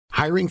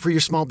Hiring for your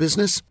small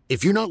business?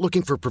 If you're not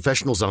looking for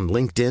professionals on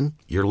LinkedIn,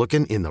 you're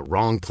looking in the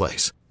wrong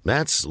place.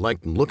 That's like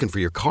looking for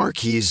your car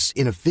keys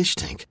in a fish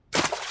tank.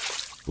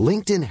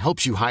 LinkedIn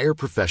helps you hire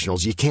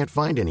professionals you can't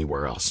find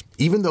anywhere else,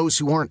 even those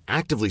who aren't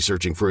actively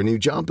searching for a new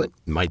job but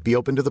might be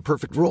open to the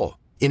perfect role.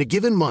 In a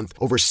given month,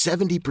 over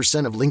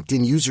 70% of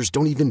LinkedIn users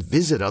don't even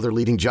visit other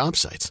leading job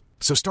sites.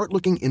 So start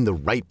looking in the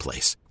right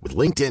place. With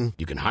LinkedIn,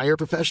 you can hire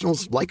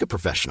professionals like a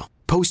professional.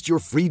 Post your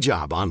free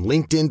job on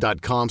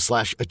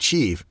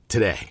linkedin.com/achieve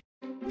today.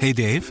 Hey,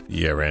 Dave.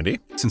 Yeah, Randy.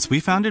 Since we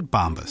founded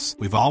Bombas,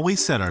 we've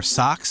always said our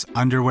socks,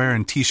 underwear,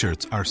 and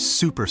T-shirts are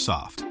super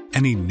soft.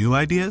 Any new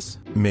ideas?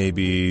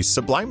 Maybe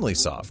sublimely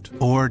soft.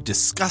 Or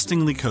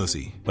disgustingly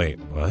cozy. Wait,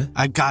 what?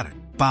 I got it.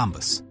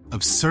 Bombas.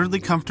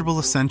 Absurdly comfortable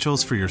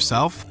essentials for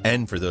yourself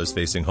and for those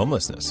facing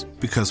homelessness.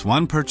 Because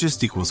one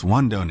purchased equals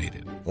one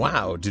donated.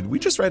 Wow, did we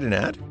just write an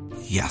ad?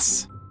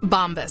 Yes.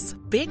 Bombas.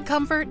 Big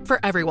comfort for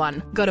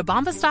everyone. Go to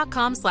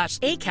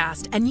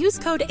bombas.com/ACAST and use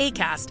code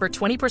ACAST for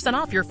 20%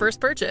 off your first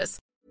purchase.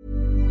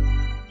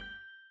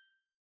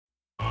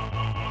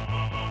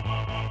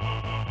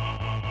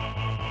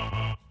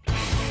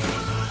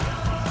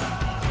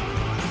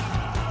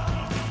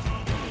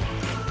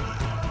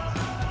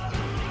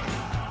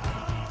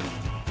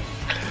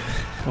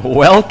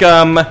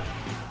 Welcome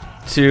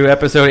to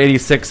episode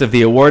 86 of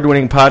the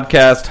award-winning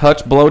podcast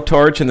Hutch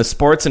Blowtorch and the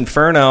Sports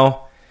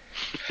Inferno.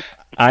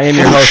 I am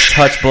your host,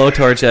 Hutch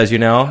Blowtorch, as you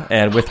know,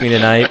 and with me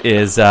tonight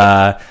is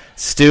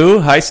Stu.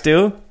 Hi,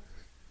 Stu.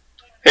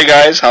 Hey,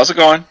 guys. How's it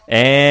going?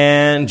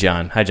 And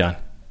John. Hi, John.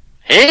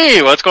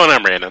 Hey, what's going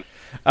on, Brandon?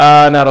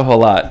 Not a whole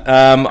lot.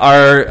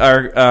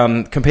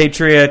 Our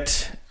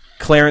compatriot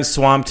Clarence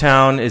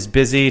Swamptown is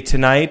busy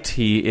tonight.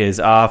 He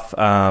is off.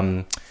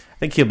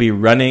 I think he'll be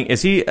running.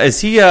 Is he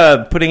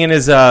putting in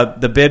his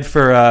the bid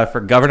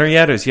for governor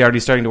yet, or is he already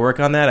starting to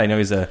work on that? I know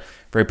he's a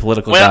very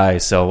political guy,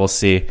 so we'll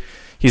see.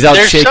 He's out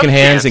shaking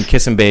hands and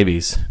kissing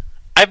babies.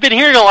 I've been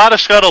hearing a lot of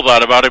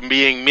scuttlebutt about him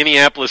being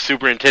Minneapolis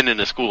superintendent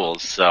of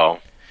schools. So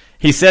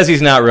he says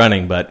he's not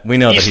running, but we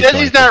know that he says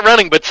he's not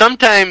running. But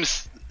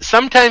sometimes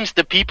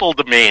the people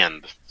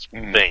demand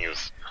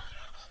things.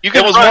 With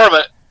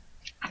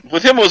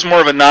him, it was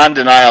more of a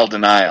non-denial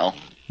denial.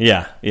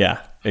 Yeah,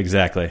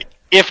 exactly.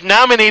 If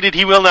nominated,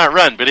 he will not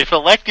run, but if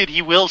elected,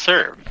 he will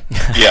serve.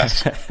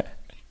 Yes.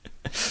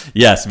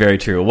 Yes, very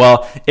true.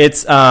 Well,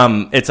 it's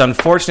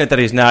unfortunate that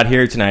he's not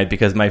here tonight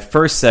because my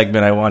first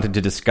segment I wanted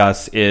to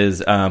discuss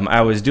is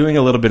I was doing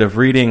a little bit of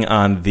reading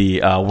on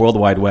the World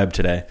Wide Web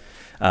today,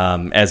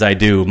 as I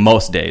do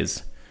most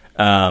days.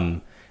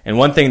 And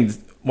one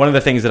of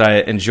the things that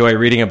I enjoy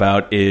reading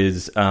about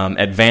is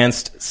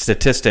advanced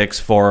statistics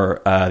for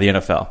the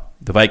NFL,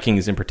 the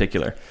Vikings in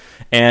particular.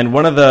 And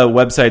one of the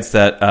websites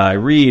that I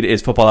read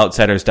is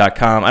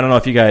footballoutsiders.com. I don't know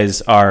if you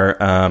guys are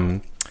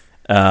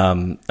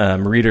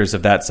readers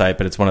of that site,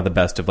 but it's one of the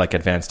best of like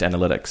advanced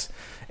analytics.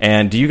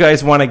 And do you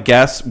guys want to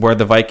guess where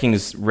the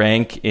Vikings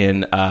rank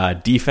in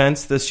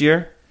defense this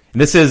year?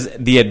 And this is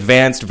the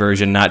advanced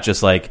version, not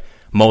just like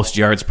most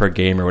yards per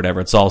game or whatever.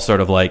 It's all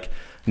sort of like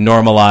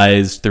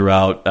normalized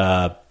throughout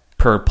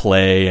per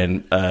play,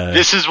 and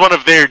this is one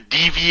of their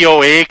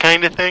DVOA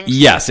kind of things.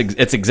 Yes,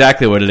 it's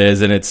exactly what it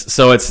is, and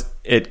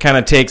it kind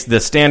of takes the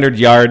standard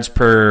yards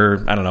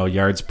per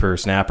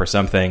snap or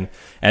something,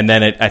 and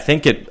then I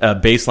think it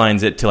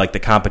baselines it to like the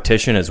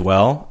competition as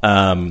well.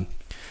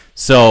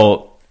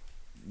 So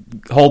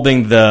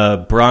holding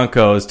the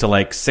Broncos to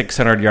like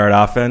 600-yard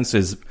offense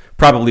is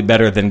probably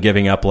better than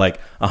giving up like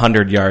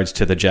 100 yards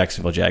to the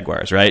Jacksonville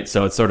Jaguars, right?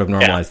 So it's sort of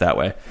normalized that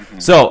way. Mm-hmm.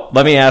 So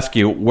let me ask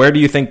you, where do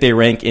you think they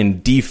rank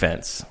in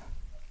defense?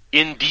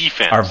 In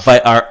defense?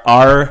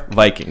 Our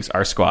Vikings,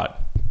 our squad.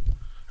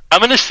 I'm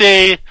going to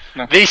say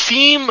they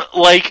seem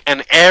like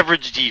an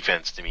average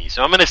defense to me,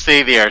 so I'm going to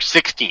say they are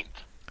 16th.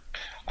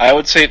 I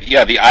would say,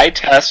 the eye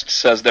test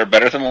says they're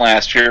better than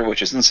last year,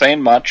 which isn't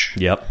saying much.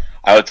 Yep.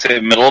 I would say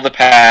middle of the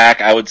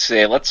pack. I would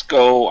say,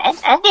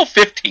 I'll go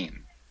 15.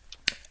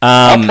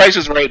 I'll price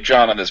is right,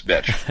 John, on this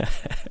bitch.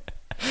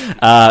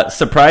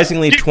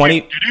 Surprisingly,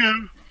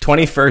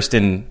 21st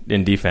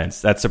in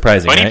defense. That's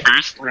surprising, 21st?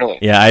 Right? Really?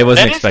 Yeah, I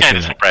wasn't expecting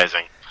that.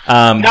 Surprising.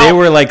 They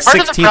were like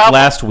 16th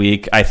last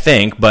week, I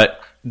think, but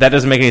that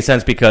doesn't make any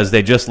sense because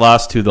they just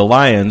lost to the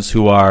Lions,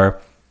 who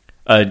are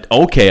an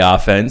okay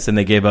offense, and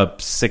they gave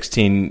up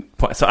 16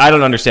 points. So I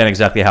don't understand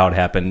exactly how it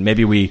happened.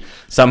 Maybe we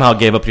somehow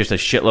gave up just a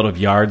shitload of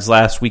yards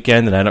last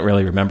weekend, and I don't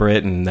really remember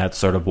it, and that's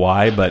sort of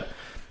why, but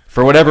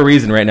for whatever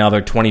reason, right now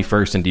they're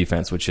 21st in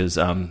defense, which is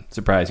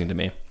surprising to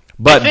me.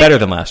 But better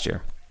than last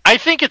year. I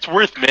think it's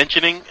worth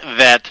mentioning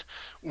that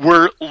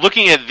we're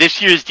looking at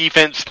this year's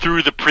defense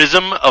through the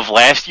prism of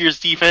last year's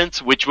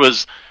defense, which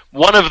was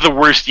one of the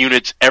worst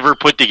units ever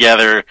put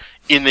together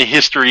in the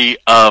history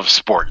of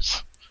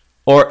sports.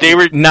 Or they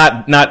were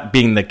not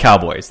being the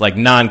Cowboys, like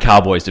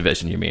non-Cowboys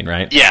division, you mean,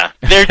 right? Yeah,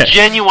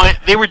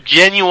 they were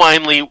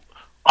genuinely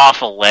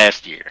awful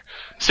last year.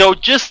 So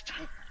just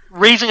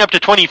raising up to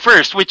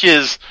 21st, which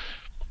is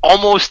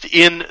almost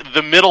in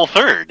the middle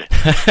third.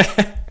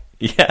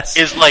 Yes.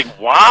 Is like,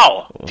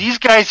 wow, these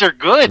guys are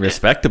good.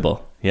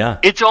 Respectable. Yeah.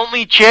 It's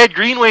only Chad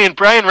Greenway and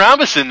Brian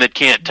Robinson that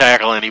can't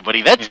tackle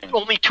anybody. That's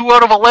only 2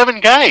 out of 11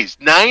 guys.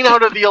 9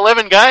 out of the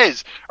 11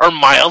 guys are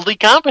mildly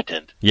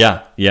competent.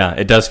 Yeah,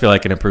 it does feel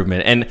like an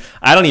improvement. And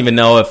I don't even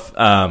know if,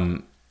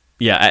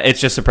 it's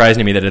just surprising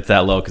to me that it's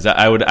that low, because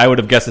I would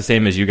have guessed the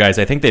same as you guys.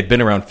 I think they've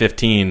been around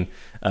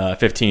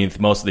 15th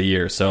most of the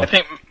year. So I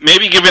think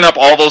maybe giving up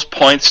all those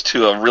points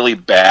to a really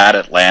bad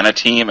Atlanta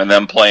team and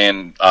then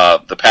playing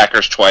the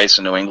Packers twice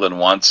and New England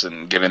once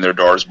and getting their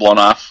doors blown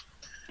off,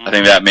 I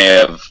think that may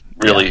have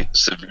really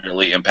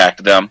severely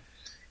impacted them,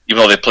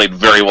 even though they played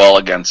very well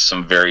against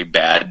some very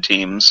bad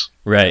teams.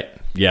 Right.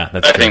 Yeah,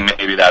 that's I true. think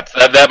maybe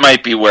that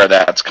might be where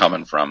that's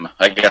coming from.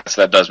 I guess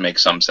that does make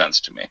some sense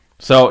to me.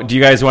 So do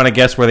you guys want to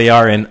guess where they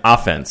are in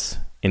offense,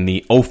 in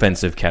the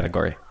offensive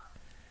category?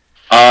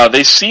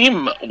 They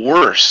seem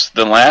worse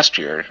than last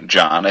year,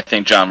 John. I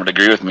think John would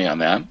agree with me on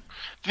that.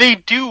 They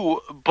do,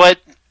 but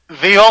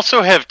they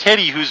also have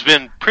Teddy, who's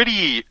been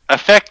pretty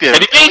effective,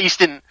 at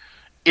least in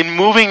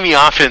moving the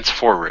offense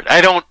forward.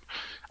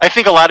 I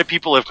think a lot of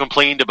people have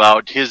complained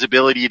about his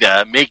ability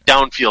to make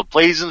downfield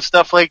plays and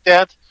stuff like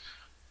that.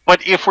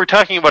 But if we're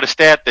talking about a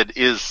stat that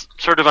is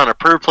sort of on a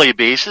per-play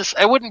basis,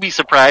 I wouldn't be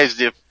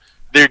surprised if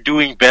they're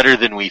doing better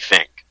than we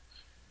think.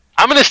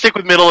 I'm going to stick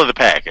with middle of the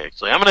pack,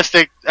 actually. I'm going to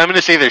say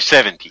they're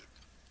 17th.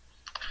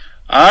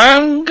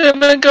 I'm going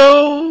to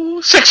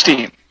go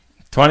 16.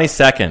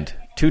 22nd,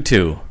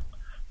 2-2.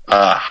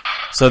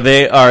 So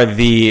they are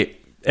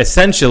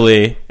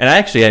essentially, and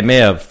actually I may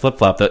have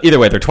flip-flopped, either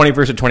way, they're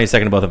 21st or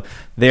 22nd, both of them.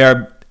 They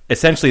are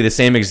essentially the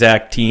same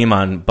exact team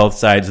on both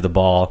sides of the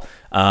ball.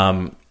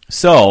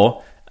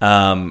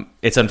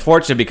 It's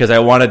unfortunate because I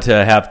wanted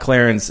to have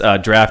Clarence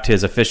draft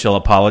his official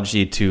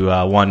apology to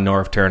one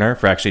Norv Turner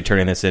for actually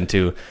turning this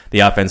into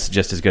the offense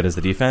just as good as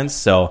the defense.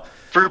 So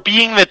for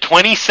being the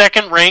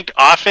 22nd ranked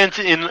offense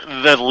in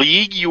the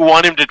league, you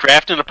want him to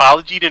draft an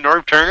apology to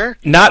Norv Turner?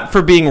 Not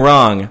for being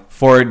wrong,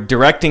 for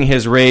directing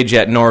his rage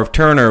at Norv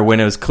Turner when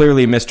it was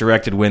clearly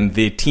misdirected, when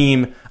the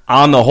team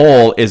on the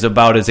whole is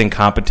about as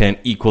incompetent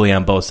equally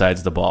on both sides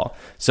of the ball.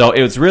 So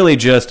it was really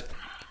just,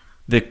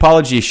 the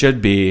apology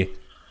should be,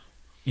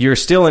 you're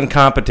still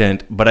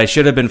incompetent, but I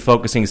should have been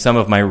focusing some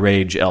of my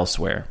rage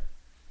elsewhere.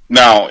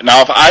 Now,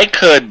 if I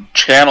could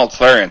channel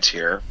Clarence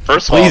here,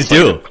 first of all,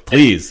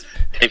 please.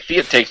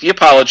 Take the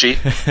apology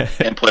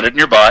and put it in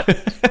your butt.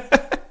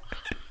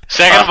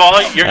 Second of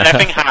all, you're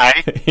effing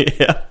high.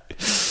 Yeah.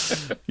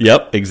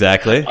 Yep,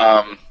 exactly.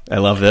 I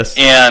love this.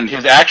 And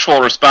his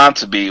actual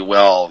response would be,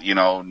 let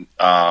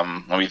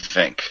me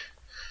think.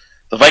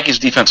 The Vikings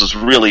defense was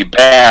really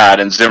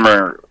bad, and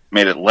Zimmer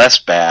made it less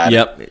bad.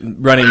 Yep,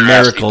 running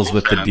miracles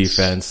with the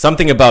defense.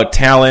 Something about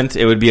talent.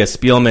 It would be a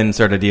Spielman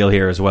sort of deal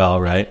here as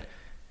well, right?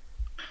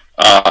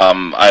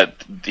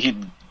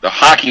 The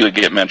hockey would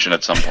get mentioned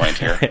at some point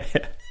here.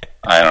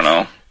 I don't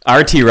know.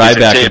 R.T.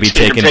 Ryback would be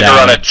taken down. Take a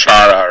run at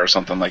Chara or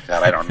something like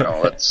that. I don't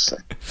know. That's a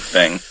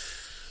thing.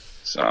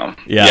 So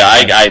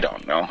I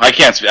don't know. I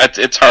can't.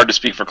 It's hard to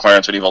speak for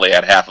Clarence when you've only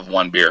had half of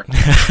one beer.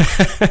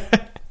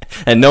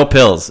 And no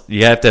pills.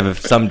 You have to have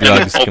some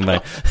drugs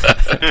combined.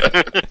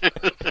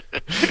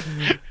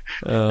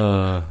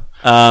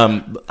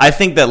 I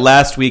think that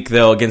last week,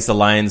 though, against the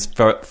Lions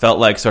felt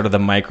like sort of the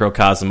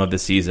microcosm of the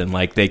season.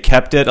 Like, they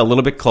kept it a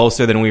little bit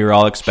closer than we were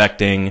all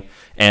expecting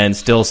and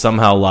still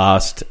somehow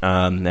lost.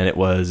 And it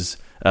was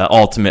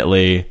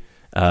ultimately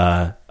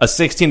a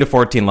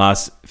 16-14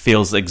 loss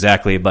feels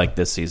exactly like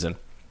this season.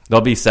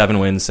 There'll be 7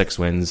 wins, 6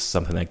 wins,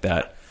 something like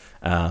that.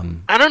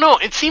 I don't know.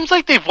 It seems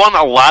like they've won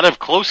a lot of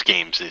close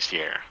games this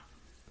year.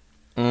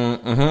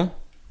 Mm-hmm.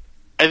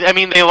 I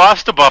mean, they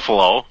lost to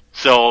Buffalo,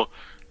 so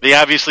they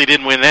obviously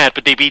didn't win that,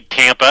 but they beat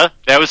Tampa.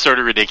 That was sort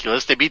of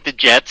ridiculous. They beat the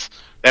Jets.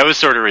 That was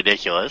sort of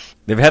ridiculous.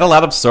 They've had a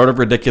lot of sort of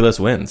ridiculous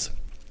wins.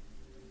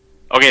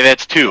 Okay,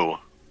 that's 2.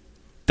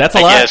 That's a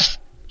lot.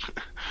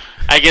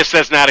 I guess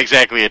that's not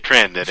exactly a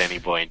trend at any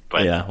point.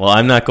 But yeah, well,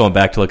 I'm not going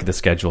back to look at the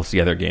schedule,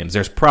 see other games.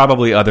 There's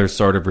probably other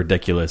sort of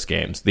ridiculous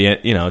games.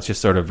 It's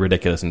just sort of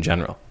ridiculous in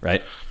general,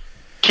 right?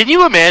 Can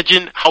you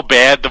imagine how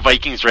bad the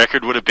Vikings'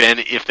 record would have been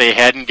if they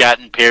hadn't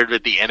gotten paired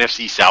with the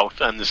NFC South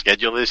on the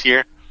schedule this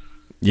year?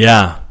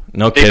 Yeah,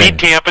 no kidding. They beat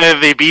Tampa,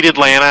 they beat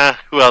Atlanta,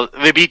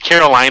 they beat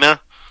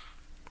Carolina.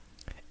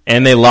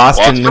 And they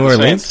lost in New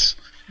Orleans?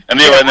 And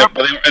they were in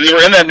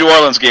that New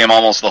Orleans game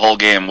almost the whole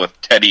game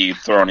with Teddy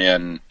thrown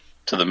in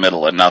to the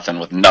middle and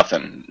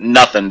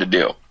nothing to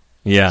do.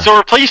 Yeah. So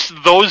replace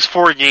those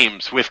 4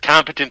 games with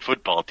competent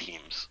football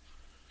teams.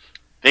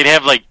 They'd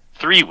have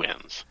 3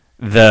 wins.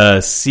 The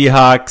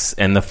Seahawks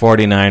and the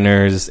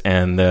 49ers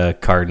and the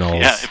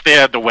Cardinals. Yeah, if they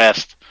had the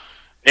West.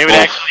 They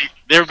would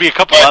there would be a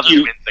couple other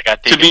wins that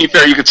got taken. To be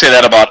fair, you could say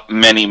that about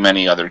many,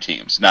 many other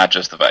teams, not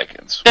just the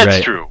Vikings.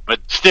 That's true,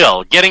 but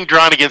still, getting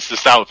drawn against the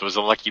South was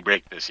a lucky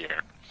break this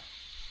year.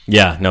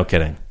 Yeah, no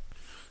kidding.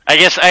 I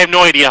guess I have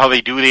no idea how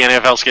they do the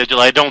NFL schedule.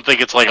 I don't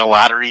think it's like a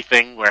lottery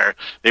thing where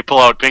they pull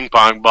out ping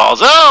pong balls.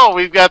 Oh,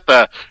 we've got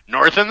the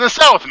North and the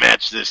South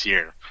match this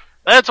year.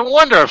 That's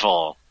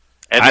wonderful.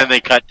 And then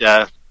they cut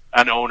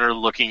an owner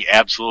looking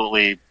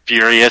absolutely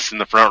furious in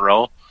the front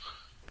row.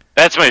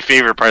 That's my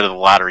favorite part of the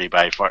lottery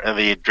by far,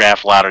 the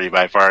draft lottery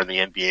by far in the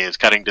NBA, is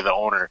cutting to the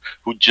owner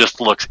who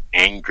just looks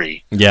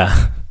angry.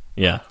 Yeah.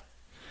 Did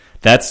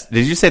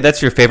you say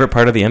that's your favorite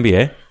part of the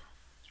NBA?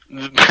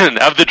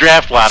 Of the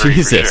draft lottery,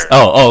 Jesus. for sure.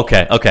 Oh,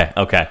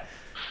 okay.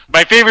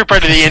 My favorite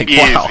part of the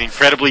NBA Wow. is the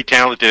incredibly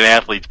talented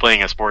athletes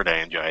playing a sport I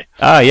enjoy.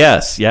 Ah,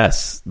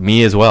 yes.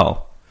 Me as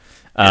well.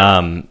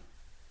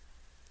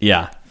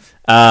 Yeah.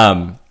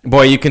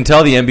 Boy, you can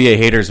tell the NBA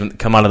haters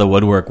come out of the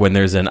woodwork when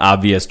there's an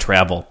obvious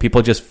travel.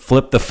 People just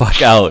flip the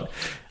fuck out.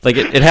 Like,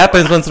 it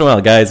happens once in a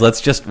while, guys. Let's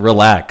just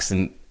relax.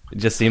 And it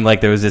just seemed like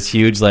there was this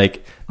huge,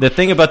 like, the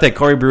thing about that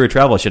Corey Brewer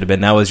travel should have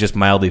been that was just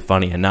mildly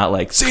funny and not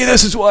like, see,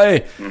 this is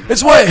why,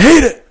 it's why I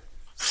hate it.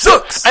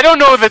 Sucks. I don't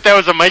know that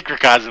was a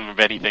microcosm of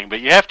anything,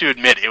 but you have to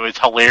admit it was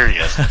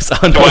hilarious. That's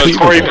Watch Corey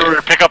unbelievable.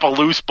 Brewer pick up a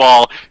loose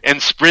ball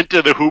and sprint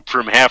to the hoop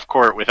from half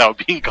court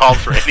without being called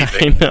for I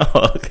anything. know.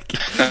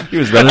 He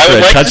was running for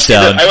a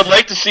touchdown. I would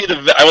like to see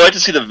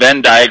the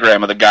Venn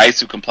diagram of the guys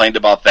who complained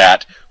about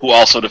that, who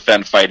also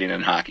defend fighting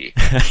in hockey.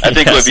 I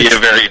think Yes. it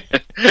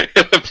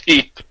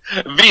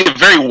would be a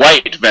very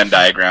white Venn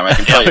diagram. I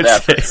can tell you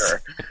that for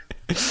sure.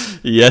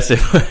 Yes,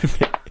 it would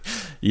be.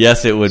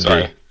 Yes, it would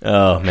Sorry. be.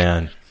 Oh,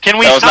 man. Can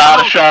we That was somehow,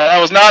 not a shot. That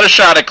was not a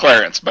shot at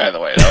Clarence, by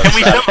the way. That can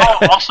we was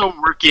somehow also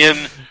work in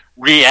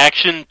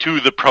reaction to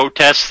the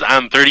protests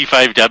on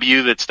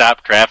 35W that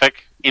stopped traffic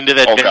into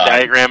that Oh, Venn God.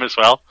 diagram as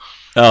well?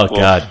 Oh,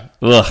 God.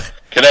 Ugh.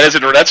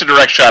 that's a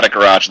direct shot at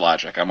Garage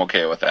Logic. I'm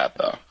okay with that,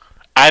 though.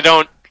 I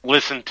don't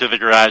listen to the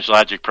Garage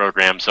Logic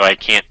program, so I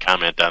can't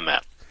comment on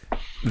that.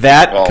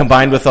 That, Well,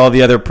 combined with all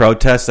the other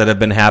protests that have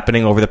been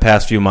happening over the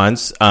past few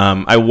months,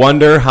 I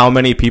wonder how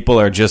many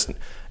people are just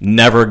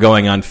never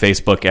going on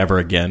Facebook ever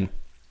again.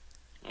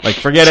 Like,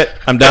 forget it.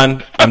 I'm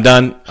done. I'm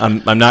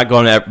not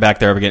going back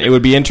there ever again. It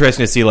would be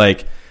interesting to see,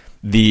 like,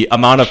 the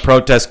amount of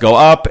protests go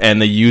up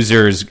and the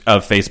users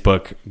of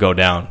Facebook go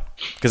down.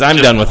 Because I'm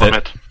Just done with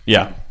plummet.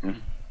 it.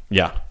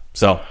 Yeah.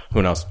 So,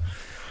 who knows?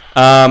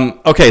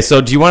 Okay,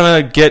 so do you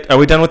want to are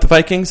we done with the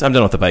Vikings? I'm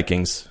done with the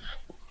Vikings.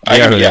 We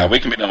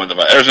can be done with the.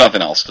 There's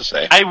nothing else to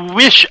say. I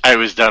wish I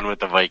was done with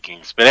the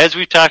Vikings, but as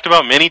we've talked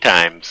about many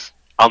times,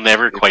 I'll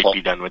never quite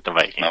be done with the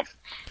Vikings. No.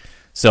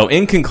 So,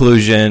 in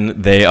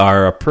conclusion, they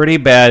are a pretty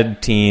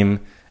bad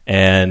team,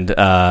 and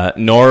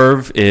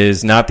Norv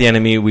is not the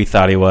enemy we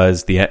thought he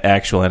was. The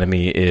actual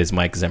enemy is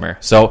Mike Zimmer.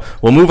 So,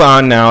 we'll move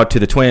on now to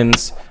the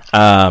Twins.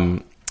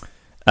 John,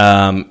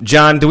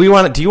 do you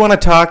want to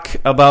talk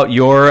about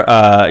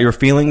your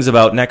feelings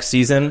about next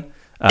season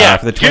for the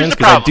here's Twins? the Because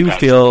I problem, do guys.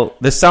 feel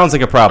this sounds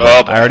like a problem.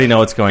 Oh, boy. I already know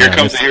what's going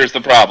on. Here's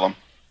the problem.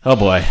 Oh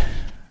boy,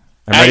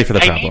 I'm ready for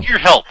the I problem. need your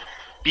help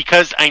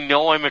because I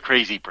know I'm a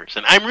crazy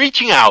person. I'm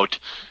reaching out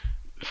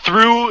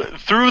through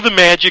the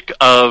magic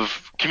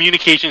of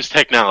communications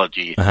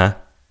technology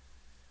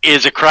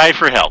is a cry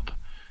for help.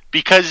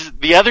 Because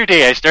the other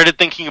day I started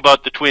thinking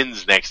about the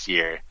Twins next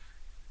year,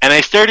 and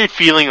I started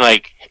feeling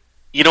like,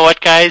 you know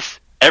what, guys?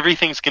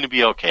 Everything's going to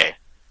be okay.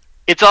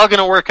 It's all going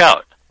to work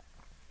out.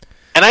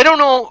 And I don't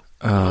know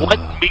what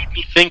made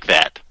me think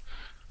that,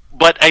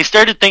 but I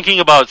started thinking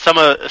about some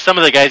of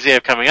the guys they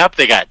have coming up.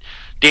 They got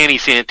Danny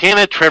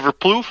Santana, Trevor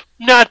Plouffe,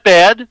 not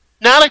bad.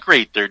 Not a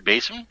great third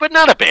baseman, but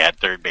not a bad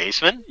third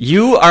baseman.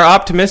 You are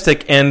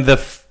optimistic, and the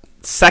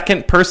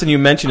second person you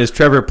mentioned is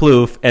Trevor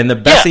Plouffe, and the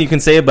best thing you can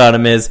say about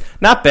him is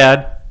not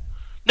bad.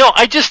 No,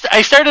 I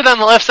started on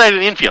the left side of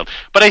the infield,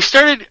 but I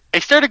started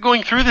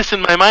going through this in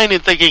my mind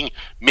and thinking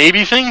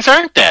maybe things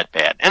aren't that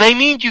bad. And I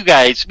need you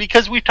guys,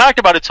 because we've talked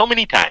about it so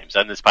many times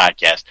on this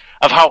podcast,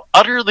 of how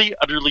utterly,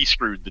 utterly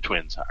screwed the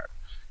Twins are.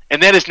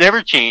 And that has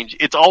never changed.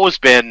 It's always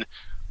been,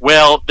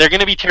 well, they're going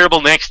to be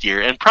terrible next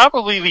year, and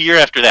probably the year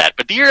after that.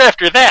 But the year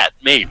after that,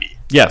 maybe.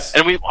 Yes.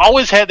 And we've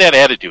always had that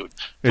attitude.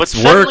 But It's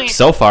suddenly, worked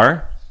so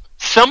far.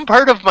 some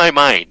part of my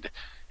mind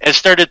has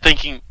started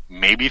thinking,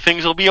 maybe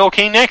things will be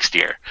okay next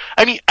year.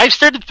 I mean, I've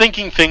started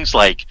thinking things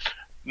like,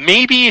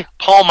 maybe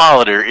Paul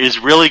Molitor is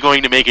really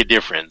going to make a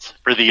difference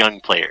for the young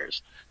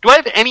players. Do I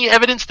have any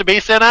evidence to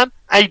base that on?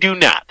 I do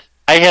not.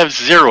 I have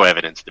zero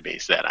evidence to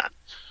base that on.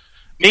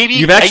 Maybe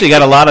You've actually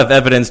got a lot of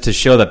evidence to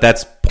show that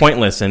that's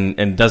pointless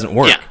and doesn't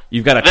work. Yeah.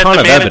 You've got a that ton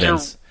the of manager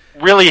evidence.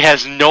 really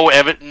has no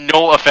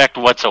effect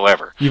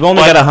whatsoever. You've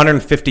only But- got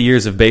 150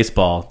 years of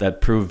baseball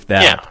that prove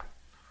that. Yeah.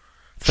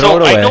 Throw So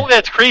it away. I know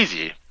that's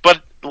crazy,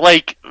 but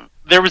like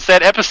there was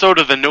that episode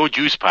of the No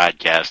Juice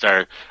podcast,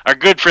 our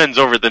good friends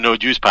over at the No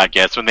Juice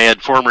podcast, when they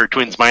had former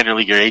Twins minor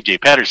leaguer AJ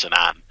Patterson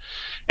on,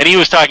 and he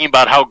was talking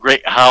about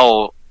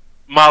how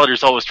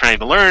Molitor's always trying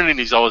to learn, and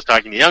he's always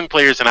talking to young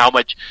players, and how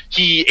much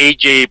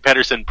AJ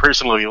Patterson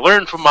personally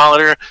learned from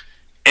Molitor.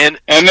 And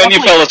then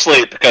you fell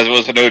asleep because it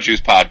was a No Juice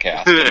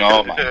podcast.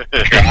 Oh my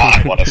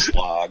God, what a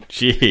slog!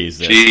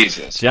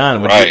 Jesus.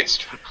 John,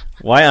 Christ.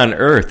 Why on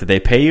earth did they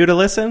pay you to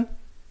listen?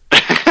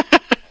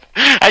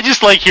 I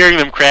just like hearing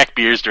them crack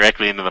beers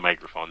directly into the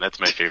microphone. That's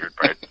my favorite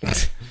part.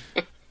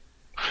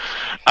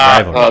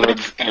 Rivalry.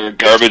 They're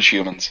garbage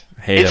humans.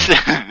 Hate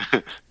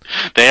them.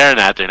 They are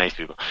not. They're nice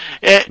people.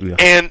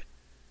 And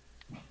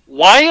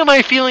Why am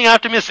I feeling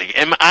optimistic?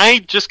 Am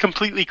I just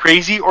completely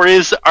crazy, or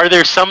are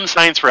there some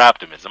signs for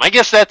optimism? I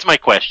guess that's my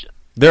question.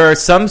 There are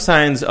some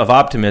signs of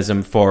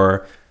optimism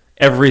for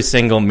every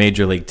single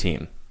major league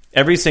team.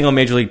 Every single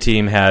major league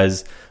team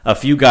has a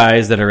few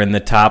guys that are in the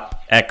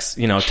top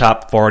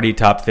top 40,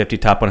 top 50,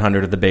 top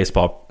 100 of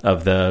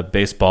the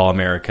baseball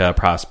America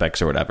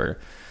prospects or whatever.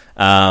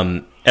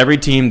 Every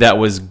team that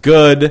was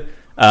good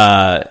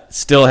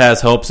still has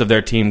hopes of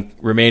their team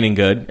remaining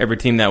good. Every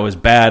team that was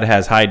bad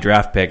has high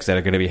draft picks that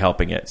are going to be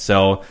helping it.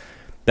 So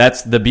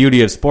that's the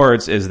beauty of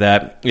sports, is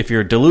that if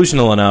you're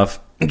delusional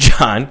enough,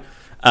 John,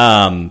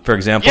 for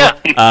example,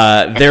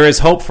 there is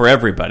hope for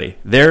everybody.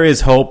 There is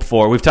hope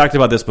for, we've talked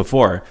about this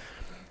before,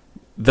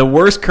 the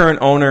worst current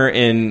owner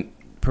in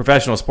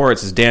professional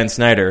sports is Dan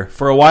Snyder.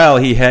 For a while,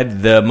 he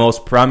had the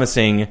most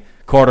promising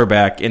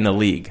quarterback in the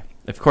league.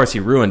 Of course,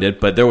 he ruined it,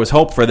 but there was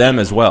hope for them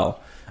as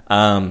well.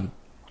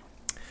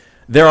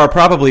 There are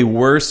probably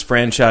worse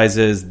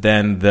franchises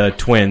than the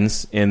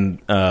Twins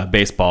in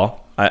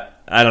baseball.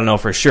 I don't know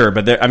for sure,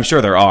 but I'm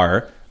sure there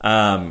are.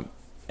 And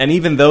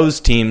even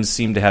those teams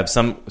seem to have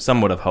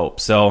somewhat of hope.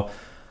 So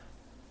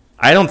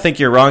I don't think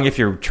you're wrong if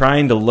you're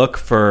trying to look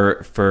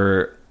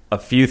for a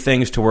few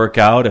things to work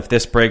out. If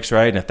this breaks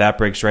right and if that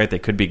breaks right, they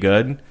could be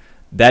good.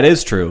 That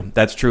is true.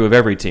 That's true of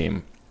every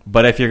team.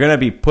 But if you're going to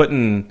be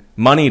putting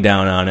money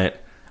down on it,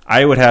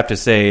 I would have to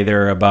say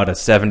they're about a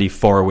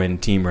 74-win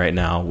team right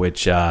now,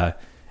 which to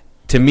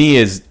me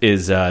is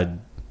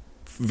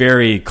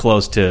very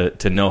close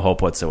to no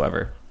hope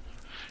whatsoever.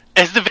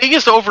 Has the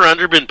Vegas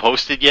over-under been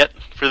posted yet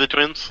for the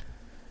Twins?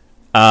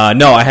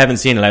 No, I haven't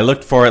seen it. I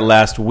looked for it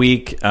last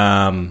week.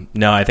 No,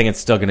 I think it's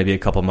still going to be a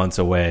couple months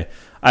away.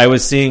 I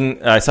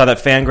saw that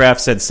Fangraph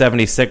said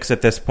 76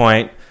 at this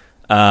point.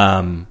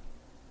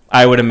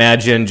 I would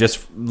imagine,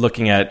 just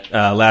looking at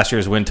last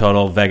year's win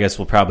total, Vegas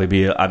will probably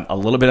be a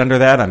little bit under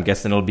that. I'm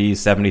guessing it'll be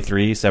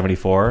 73,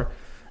 74.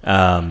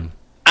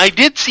 I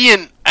did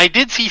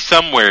see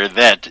somewhere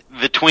that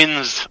the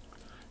Twins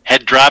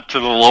had dropped to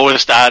the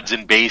lowest odds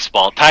in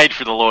baseball, tied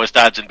for the lowest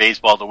odds in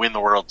baseball to win the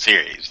World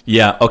Series.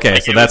 Yeah, okay,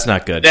 so that's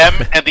not good. Them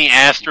and the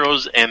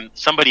Astros and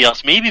somebody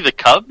else, maybe the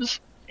Cubs?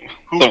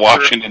 The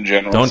Washington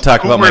Generals. Don't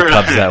talk about my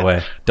Cubs that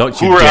way. Don't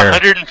you dare.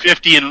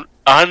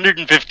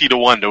 150 to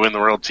 1 to win the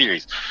World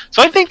Series.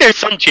 So I think there's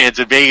some chance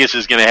that Vegas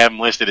is going to have them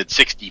listed at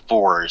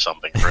 64 or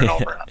something for an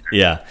over-under.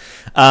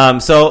 Yeah.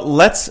 So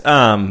let's,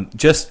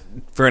 just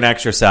for an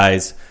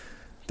exercise,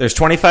 there's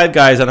 25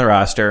 guys on the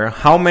roster.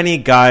 How many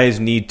guys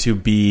need to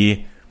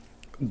be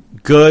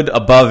good,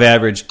 above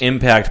average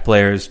impact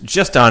players,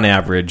 just on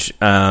average,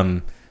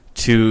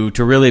 to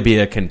really be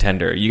a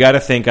contender? You got to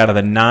think out of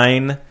the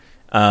 9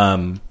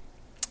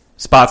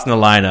 spots in the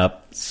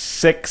lineup,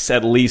 6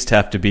 at least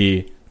have to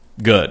be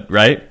good,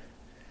 right?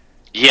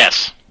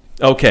 Yes.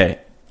 Okay.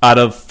 Out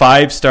of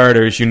 5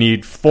 starters, you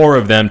need 4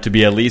 of them to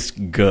be at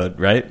least good,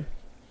 right?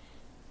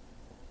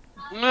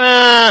 You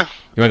want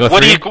to go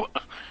 3?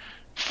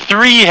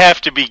 3 have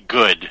to be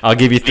good. I'll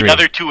give you 3. The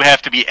other 2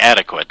 have to be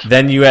adequate.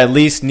 Then you at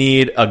least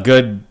need a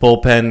good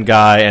bullpen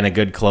guy and a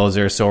good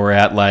closer, so we're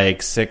at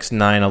like 6,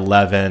 9,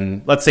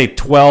 11. Let's say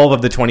 12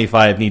 of the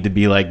 25 need to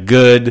be like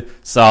good,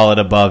 solid,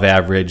 above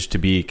average to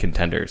be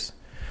contenders.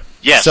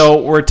 Yes.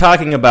 So we're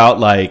talking about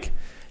like,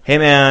 hey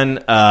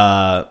man,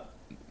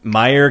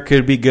 Meyer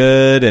could be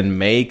good, and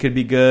May could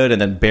be good,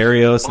 and then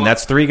Barrios, and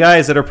that's 3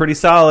 guys that are pretty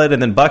solid,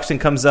 and then Buxton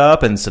comes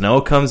up, and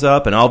Sano comes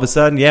up, and all of a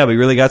sudden, yeah, we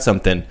really got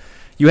something.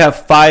 You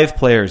have 5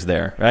 players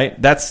there, right?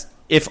 That's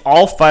if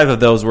all 5 of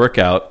those work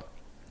out,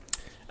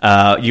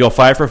 you go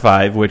 5 for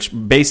 5, which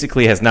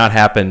basically has not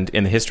happened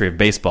in the history of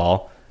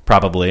baseball,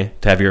 probably,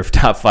 to have your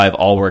top 5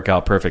 all work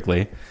out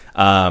perfectly.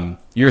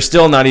 You're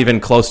still not even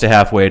close to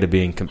halfway to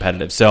being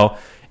competitive. So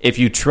if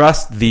you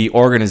trust the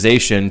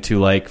organization to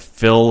like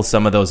fill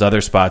some of those other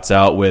spots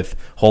out with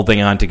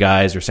holding on to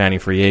guys or signing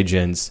free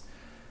agents,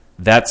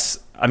 that's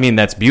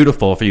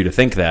beautiful for you to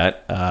think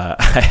that.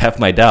 I have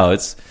my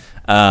doubts.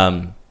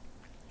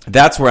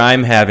 That's where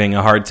I'm having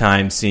a hard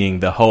time seeing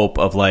the hope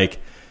of like,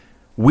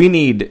 we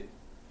need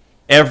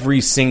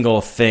every single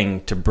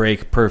thing to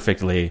break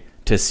perfectly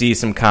to see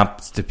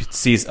to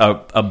see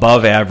a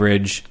above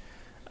average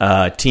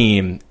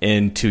team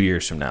in 2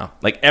 years from now.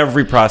 Like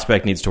every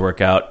prospect needs to work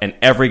out, and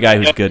every guy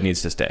who's good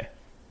needs to stay.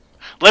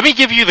 Let me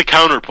give you the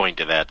counterpoint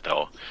to that,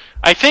 though.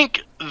 I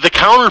think the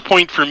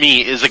counterpoint for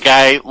me is a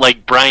guy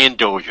like Brian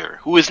Dozier,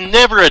 who was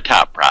never a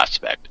top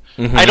prospect.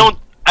 Mm-hmm.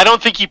 I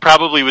don't think he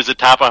probably was a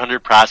top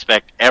 100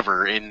 prospect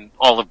ever in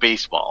all of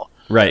baseball.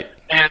 Right.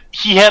 And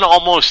he had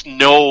almost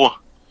no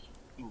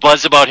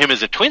buzz about him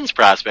as a Twins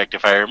prospect,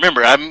 if I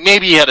remember.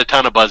 Maybe he had a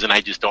ton of buzz, and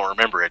I just don't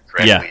remember it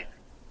correctly. Yeah.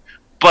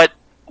 But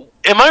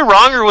am I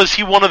wrong, or was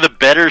he one of the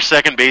better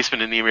second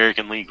basemen in the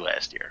American League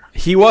last year?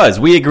 He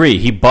was. We agree.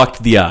 He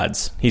bucked the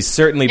odds. He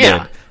certainly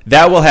did.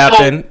 That will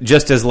happen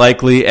just as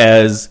likely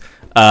as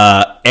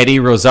Eddie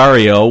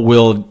Rosario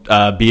will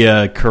be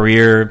a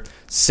career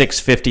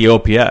 650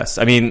 OPS.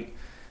 I mean,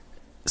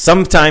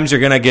 sometimes you're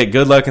going to get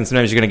good luck and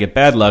sometimes you're going to get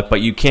bad luck,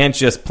 but you can't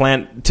just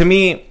plan. To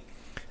me,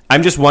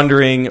 I'm just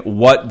wondering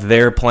what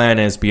their plan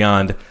is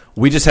beyond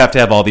we just have to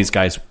have all these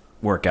guys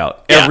work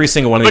out. Yeah. Every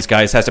single one of these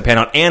guys has to pan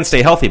out and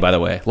stay healthy, by the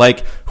way.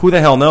 Like, who the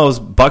hell knows?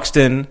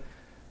 Buxton,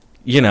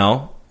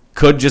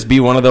 could just be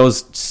one of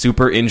those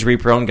super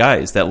injury-prone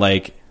guys that,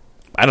 like,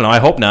 I don't know, I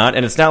hope not.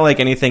 And it's not like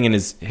anything in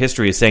his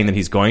history is saying that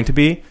he's going to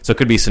be. So it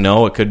could be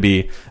Sano, it could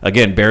be,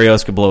 again,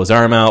 Barrios could blow his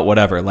arm out,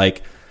 whatever.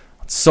 Like,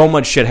 so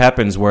much shit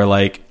happens where,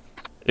 like,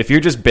 if you're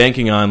just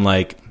banking on,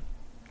 like,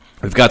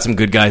 we've got some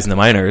good guys in the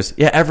minors,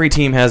 yeah, every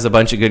team has a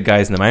bunch of good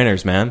guys in the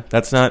minors, man.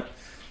 That's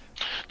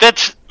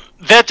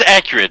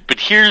accurate, but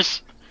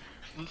here's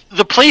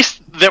the place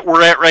that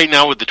we're at right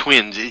now with the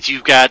Twins is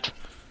you've got,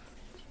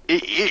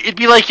 it'd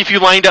be like if you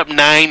lined up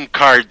 9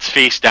 cards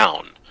face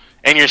down,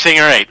 and you're saying,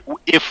 all right,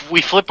 if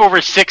we flip all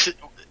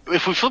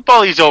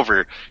these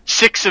over,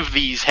 6 of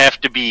these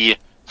have to be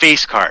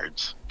face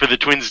cards for the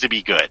Twins to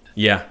be good.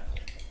 Yeah.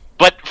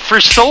 But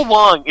for so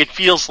long, it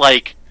feels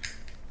like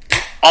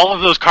all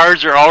of those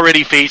cards are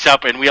already face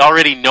up, and we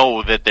already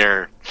know that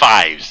they're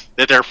 5s,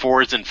 that they're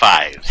 4s and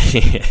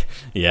 5s.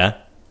 Yeah.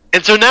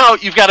 And so now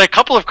you've got a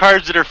couple of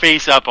cards that are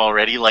face up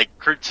already, like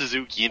Kurt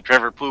Suzuki and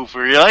Trevor Plouffe,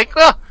 where you're like,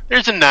 well,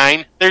 there's a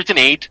 9, there's an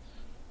 8.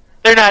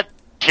 They're not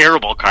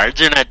terrible cards.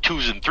 They're not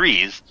 2s and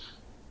 3s.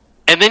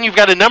 And then you've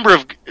got a number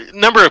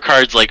of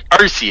cards like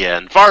Arcia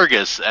and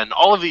Vargas and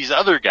all of these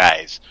other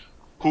guys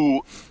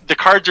who the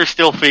cards are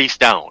still face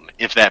down,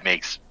 if that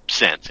makes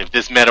sense. If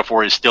this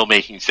metaphor is still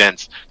making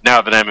sense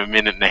now that I'm a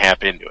minute and a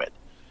half into it.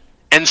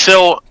 And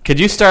so... Could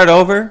you start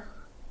over?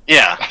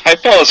 Yeah. I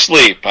fell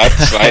asleep.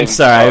 I'm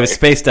sorry, I was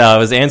spaced out. I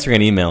was answering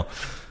an email.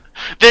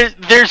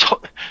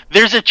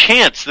 There's a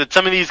chance that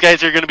some of these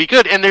guys are going to be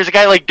good, and there's a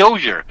guy like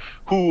Dozier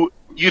who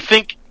you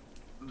think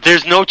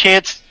there's no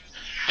chance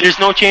he's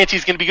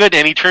going to be good,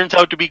 and he turns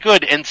out to be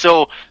good. And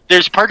so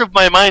there's part of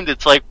my mind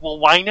that's like, well,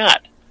 why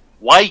not?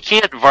 Why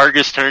can't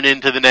Vargas turn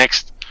into the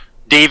next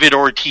David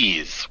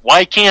Ortiz?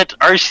 Why can't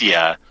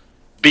Arcia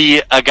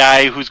be a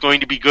guy who's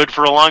going to be good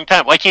for a long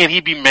time? Why can't he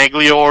be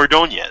Maglio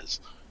Ordonez,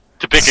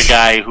 to pick a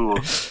guy who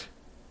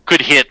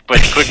could hit but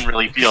couldn't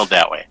really field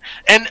that way?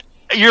 And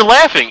you're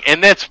laughing,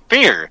 and that's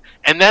fair.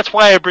 And that's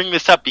why I bring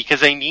this up,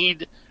 because I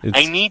need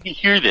to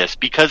hear this,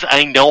 because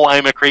I know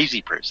I'm a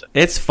crazy person.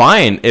 It's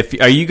fine.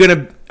 Are you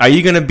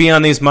gonna be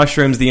on these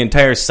mushrooms the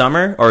entire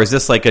summer, or is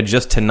this like a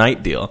just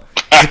tonight deal?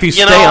 If you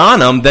stay on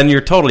them, then you're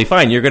totally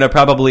fine. You're gonna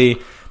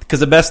probably, because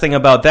the best thing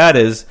about that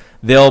is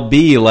they'll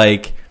be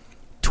like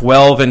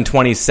 12 and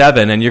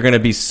 27, and you're gonna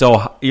be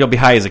you'll be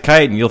high as a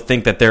kite, and you'll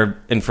think that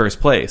they're in first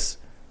place.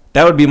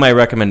 That would be my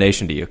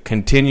recommendation to you.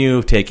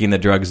 Continue taking the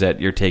drugs that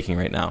you're taking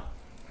right now.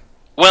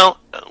 Well,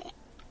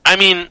 I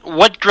mean,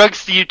 what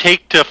drugs do you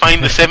take to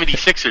find the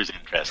 76ers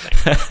interesting?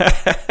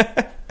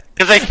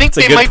 Because I think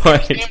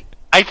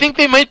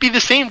they might be the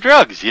same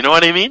drugs. You know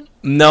what I mean?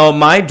 No,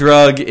 my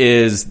drug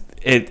is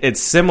it's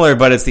similar,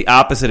 but it's the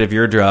opposite of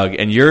your drug,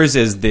 and yours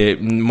is the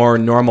more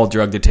normal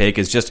drug to take.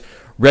 Is just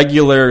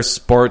regular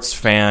sports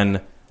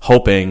fan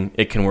hoping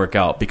it can work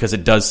out, because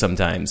it does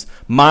sometimes.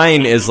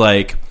 Mine is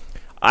like,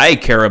 I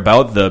care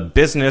about the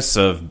business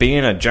of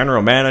being a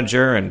general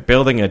manager and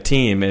building a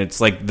team. And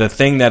it's like the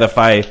thing that if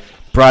I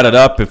brought it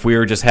up, if we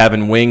were just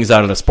having wings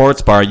out at a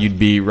sports bar, you'd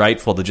be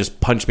rightful to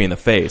just punch me in the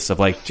face of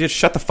like, just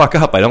shut the fuck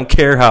up. I don't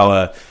care how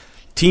a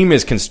team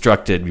is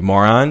constructed, you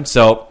moron.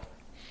 So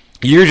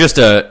you're just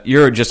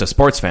a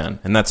sports fan,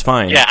 and that's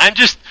fine. Yeah,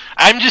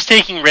 I'm just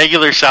taking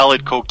regular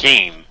solid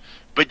cocaine,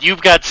 but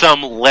you've got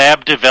some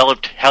lab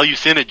developed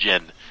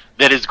hallucinogen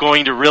that is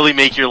going to really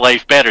make your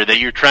life better, that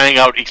you're trying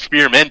out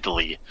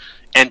experimentally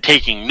and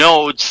taking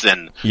notes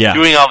and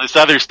doing all this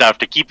other stuff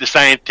to keep the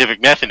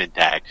scientific method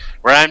intact.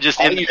 Where I'm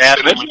just in the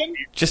bathroom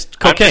just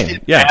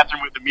cocaine.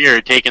 Bathroom with the mirror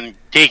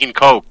taking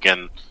coke.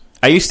 And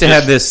I used to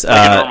have this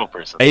like a normal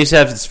person. I used to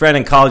have this friend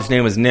in college, his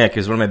name was Nick. He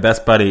was one of my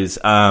best buddies.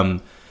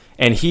 And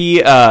he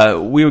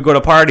we would go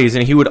to parties,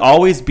 and he would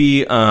always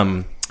be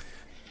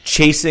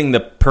chasing the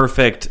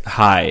perfect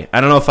high. I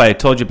don't know if I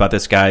told you about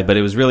this guy, but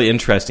it was really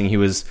interesting. He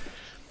was,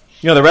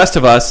 the rest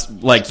of us,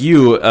 like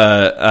you,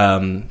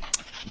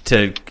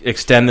 to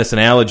extend this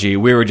analogy,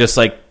 we were just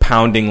like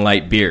pounding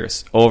light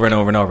beers over and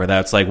over and over.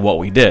 That's like what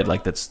we did.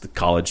 Like, that's the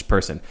college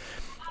person.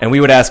 And we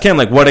would ask him,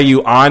 like, what are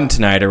you on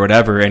tonight or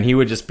whatever? And he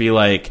would just be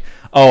like,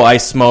 oh, I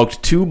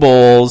smoked 2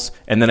 bowls,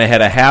 and then I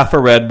had a half a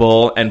Red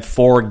Bull and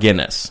 4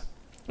 Guinness.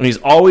 And he's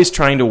always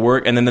trying to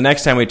work. And then the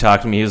next time we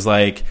talked to him, he was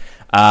like,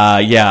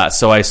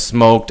 so I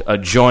smoked a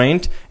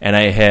joint, and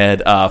I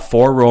had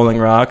 4 Rolling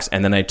Rocks,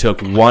 and then I took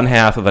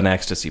 1/2 of an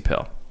ecstasy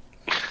pill.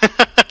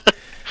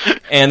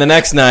 And the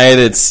next night,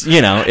 I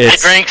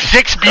drank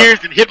 6 beers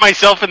and hit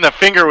myself in the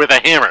finger with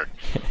a hammer.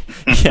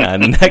 Yeah,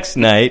 next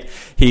night,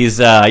 he's,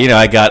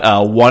 I got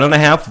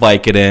 1.5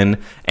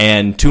 Vicodin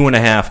and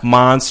 2.5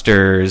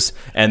 Monsters,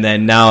 and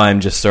then now I'm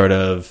just sort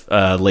of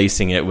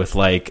lacing it with,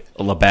 like,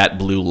 Labatt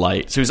Blue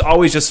Light. So he's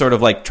always just sort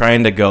of, like,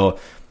 trying to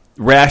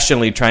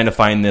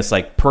find this,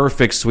 like,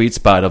 perfect sweet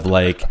spot of,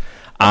 like,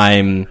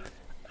 I'm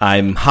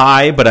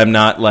high, but I'm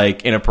not,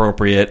 like,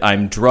 inappropriate.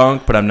 I'm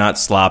drunk, but I'm not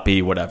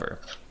sloppy, whatever.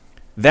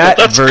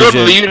 Let's go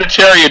to the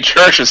Unitarian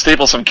Church and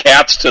staple some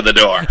cats to the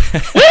door.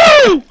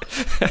 Woo!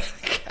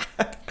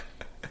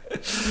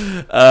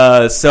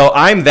 So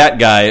I'm that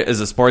guy as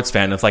a sports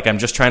fan. It's like I'm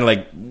just trying to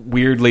like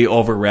weirdly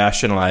over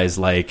rationalize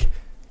like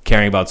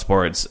caring about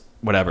sports,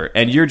 whatever.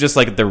 And you're just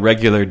like the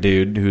regular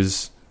dude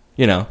who's,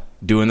 you know,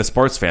 doing the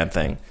sports fan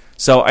thing.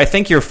 So I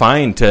think you're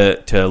fine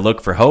to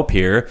look for hope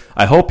here.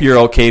 I hope you're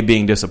okay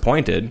being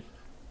disappointed.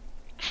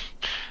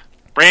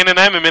 Brandon,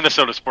 I'm a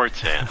Minnesota sports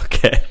fan.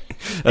 Okay.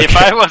 If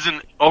I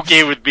wasn't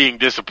okay with being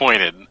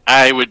disappointed,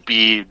 I would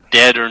be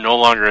dead or no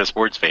longer a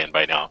sports fan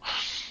by now.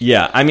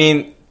 Yeah, I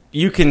mean,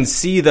 you can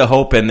see the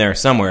hope in there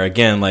somewhere.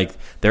 Again, like,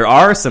 there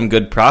are some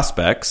good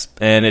prospects,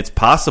 and it's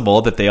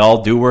possible that they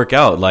all do work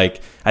out.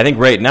 Like, I think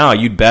right now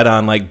you'd bet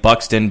on, like,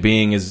 Buxton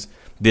being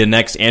the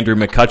next Andrew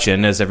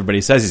McCutchen, as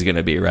everybody says he's going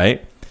to be,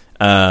 right?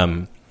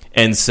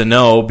 And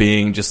Sano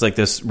being just, like,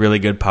 this really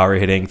good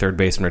power-hitting third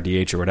baseman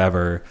or DH or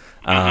whatever.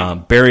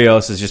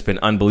 Barrios has just been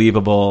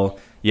unbelievable.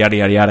 Yada,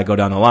 yada, yada, go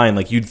down the line.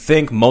 Like, you'd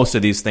think most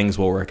of these things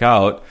will work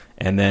out,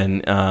 and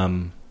then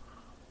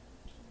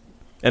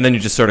you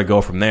just sort of go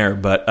from there.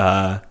 But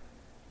I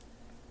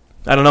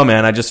don't know,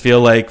 man. I just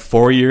feel like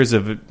 4 years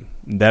of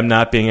them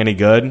not being any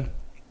good,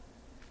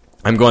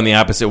 I'm going the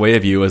opposite way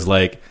of you, is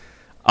like,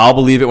 I'll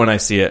believe it when I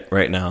see it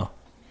right now.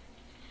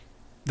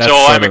 So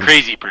I'm a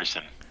crazy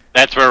person.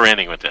 That's where we're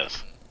ending with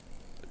this.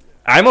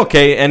 I'm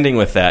okay ending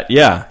with that.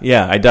 Yeah,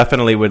 I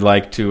definitely would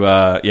like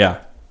to,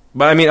 yeah.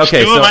 But I mean,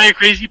 okay. Stu, am I a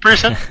crazy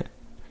person?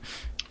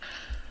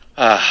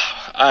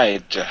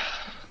 That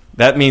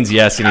means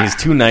yes, and he's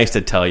too nice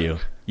to tell you.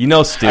 You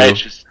know Stu.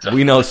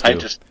 We know Stu. I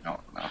just don't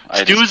know.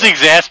 Stu's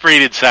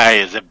exasperated sigh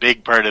is a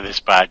big part of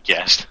this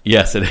podcast.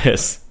 Yes, it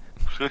is.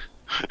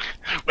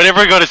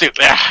 Whenever I go to say,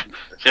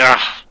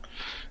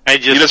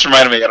 you just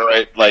reminded me I gotta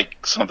write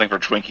like something for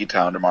Twinkie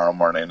Town tomorrow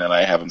morning, and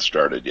I haven't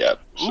started yet.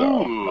 So.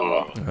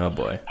 Ooh. Oh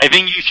boy. I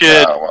think you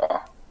should.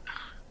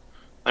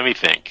 Let me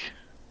think.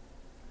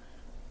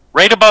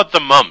 Write about the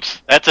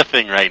mumps. That's a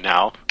thing right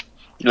now.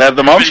 Yeah,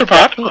 the mumps are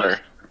popular.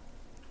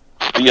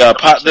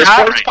 The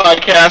sports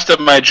podcast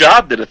at my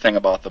job did a thing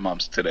about the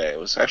mumps today. It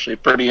was actually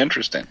pretty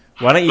interesting.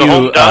 Why don't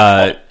you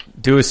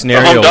do a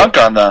scenario? The home dunk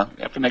on the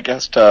Infinite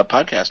Guest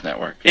podcast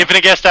network.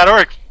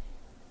 InfiniteGuest.org.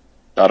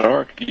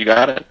 .org. You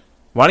got it.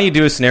 Why don't you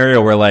do a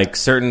scenario where like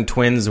certain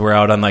twins were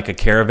out on like a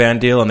caravan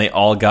deal and they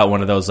all got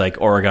one of those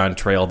like Oregon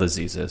Trail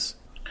diseases?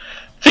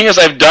 Thing is,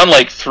 I've done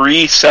like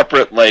 3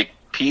 separate like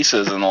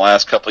pieces in the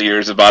last couple of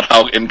years about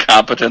how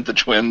incompetent the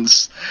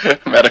Twins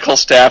medical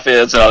staff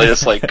is, and how they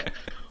just like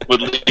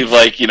would leave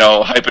like, you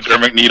know,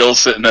 hypodermic needles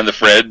sitting in the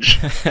fridge.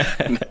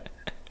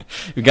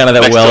 You've gone to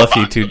that well a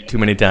few too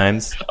many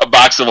times. A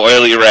box of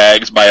oily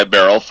rags by a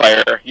barrel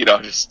fire, you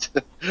know, just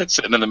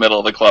sitting in the middle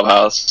of the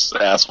clubhouse,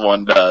 as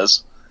one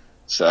does.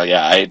 So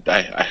yeah,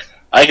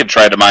 I could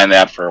try to mine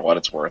that for what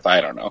it's worth. I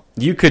don't know.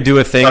 You could do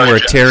a thing where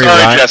Terry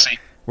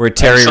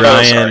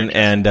Ryan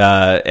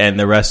and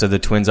the rest of the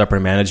Twins upper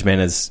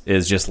management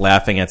is just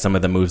laughing at some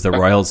of the moves the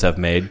Royals have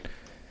made.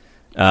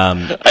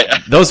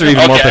 Those are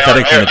even more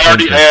pathetic than the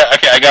Twins.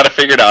 Okay, I got it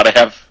figured out.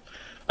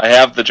 I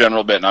have the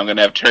general bit, and I'm going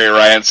to have Terry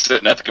Ryan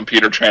sitting at the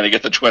computer trying to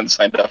get the Twins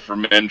signed up for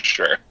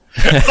Minshew.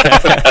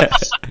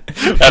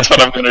 That's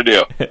what I'm going to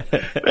do.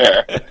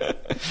 There.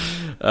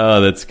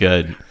 Oh, that's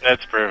good.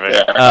 That's perfect.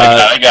 Yeah,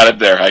 I got it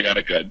there. I got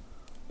it good.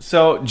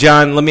 So,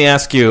 John, let me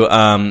ask you.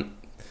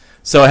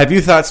 So, have you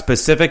thought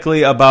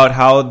specifically about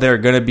how they're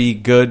going to be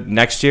good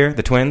next year,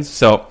 the Twins?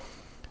 So,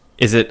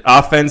 is it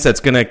offense that's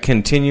going to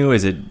continue?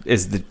 Is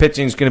the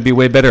pitching going to be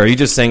way better? Or are you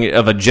just saying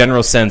of a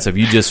general sense of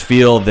you just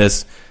feel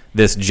this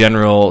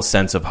general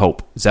sense of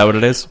hope? Is that what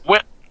it is?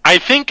 Well, I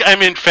think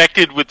I'm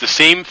infected with the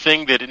same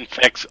thing that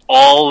infects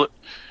all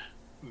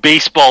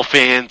baseball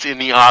fans in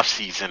the off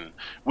season,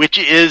 which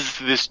is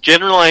this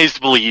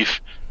generalized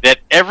belief that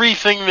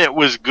everything that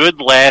was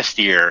good last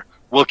year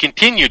will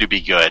continue to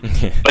be good,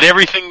 but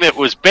everything that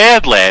was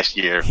bad last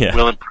year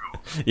will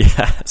improve.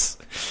 Yes.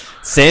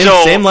 Same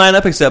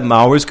lineup, except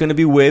Mauer's going to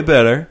be way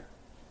better.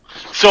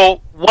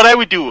 So what I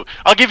would do,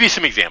 I'll give you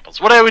some examples.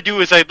 What I would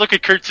do is I'd look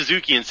at Kurt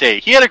Suzuki and say,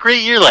 he had a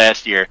great year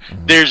last year.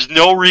 Mm-hmm. There's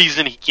no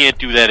reason he can't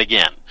do that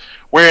again.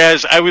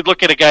 Whereas I would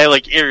look at a guy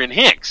like Aaron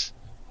Hicks,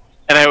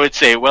 and I would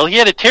say, well, he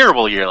had a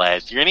terrible year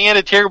last year, and he had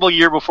a terrible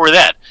year before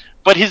that.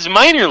 But his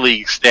minor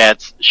league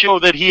stats show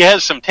that he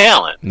has some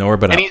talent.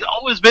 And he's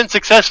always been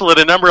successful at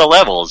a number of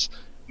levels.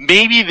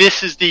 Maybe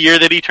this is the year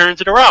that he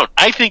turns it around.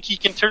 I think he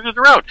can turn it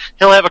around.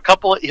 He'll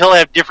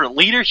have different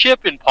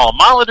leadership in Paul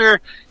Molitor.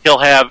 He'll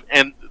have,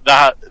 and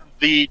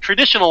the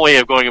traditional way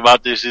of going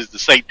about this is to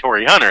cite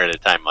Torrey Hunter at a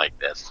time like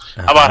this,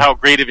 about how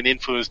great of an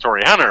influence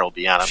Torrey Hunter will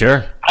be on him.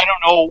 Sure. I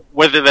don't know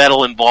whether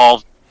that'll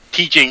involve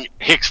teaching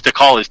Hicks to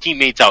call his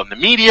teammates out in the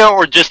media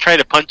or just try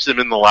to punch them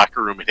in the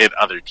locker room and hit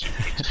other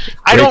teammates.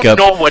 I don't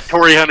know what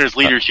Torrey Hunter's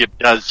leadership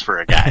does for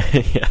a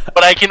guy,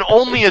 but I can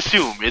only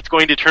assume it's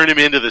going to turn him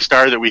into the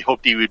star that we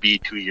hoped he would be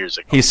 2 years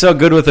ago. He's so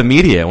good with the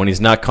media when he's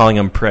not calling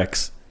them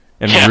pricks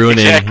and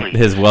ruining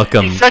his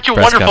welcome. He's such a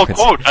wonderful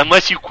quote,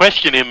 unless you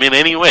question him in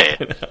any way.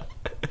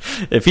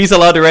 If he's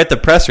allowed to write the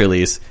press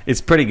release,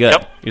 it's pretty good.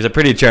 Yep. He's a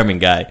pretty charming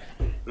guy.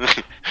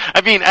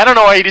 I mean, I don't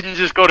know why he didn't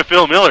just go to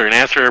Phil Miller and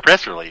ask for a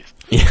press release.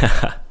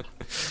 Yeah.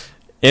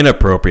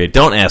 Inappropriate.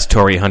 Don't ask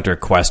Torrey Hunter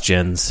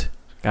questions.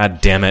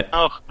 God damn it.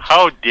 Oh,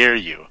 how dare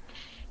you?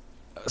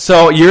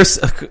 So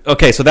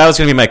okay. So that was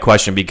going to be my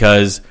question,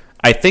 because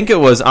I think it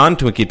was on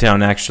Twinkie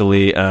Town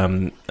actually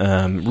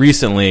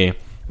recently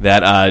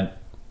that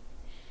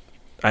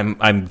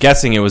I'm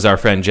guessing it was our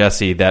friend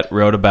Jesse that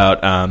wrote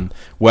about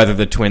whether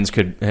the Twins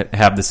could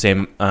have the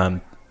same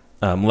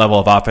level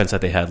of offense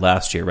that they had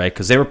last year, right?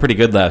 Because they were pretty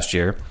good last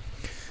year,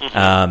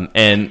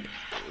 and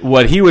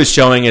what he was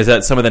showing is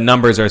that some of the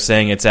numbers are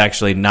saying it's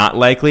actually not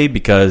likely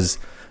because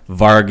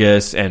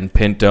Vargas and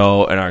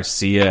Pinto and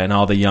Arcia and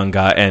all the young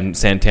guys and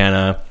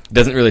Santana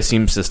doesn't really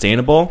seem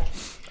sustainable.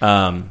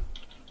 And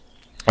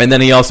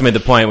then he also made the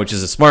point, which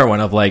is a smart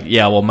one, of like,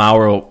 yeah, well,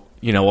 Mauro,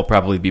 will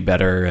probably be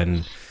better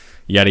and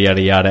yada,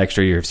 yada, yada,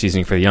 extra year of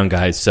seasoning for the young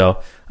guys.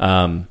 So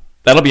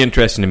that'll be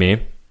interesting to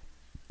me.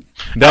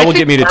 That will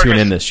get me to tune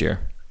in this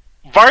year.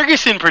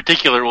 Vargas in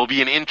particular will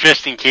be an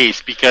interesting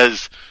case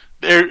because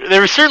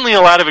there was certainly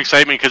a lot of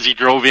excitement because he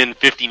drove in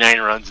 59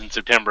 runs in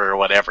September or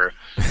whatever.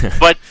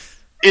 But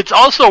it's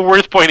also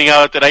worth pointing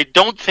out that I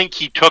don't think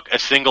he took a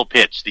single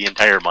pitch the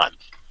entire month.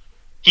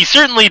 He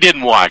certainly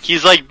didn't walk.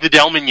 He's like the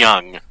Delman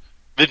Young,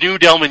 the new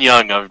Delman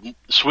Young of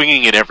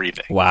swinging at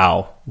everything.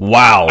 Wow.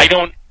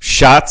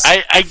 Shots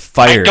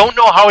fired. I don't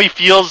know how he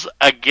feels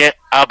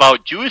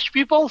about Jewish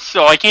people,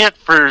 so I can't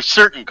for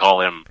certain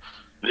call him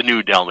the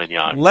new Delman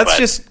Young. Let's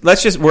just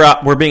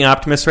we're being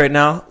optimists right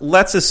now.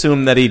 Let's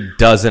assume that he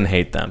doesn't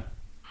hate them.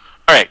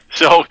 All right,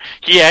 so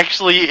he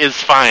actually is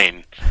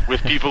fine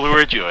with people who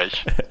are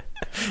Jewish.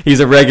 He's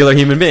a regular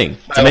human being.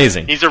 It's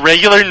amazing. He's a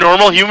regular,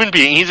 normal human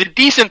being. He's a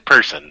decent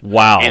person.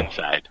 Wow.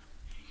 Inside.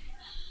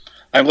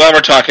 I'm glad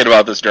we're talking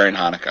about this during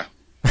Hanukkah.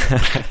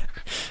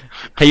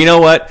 Hey, you know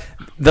what?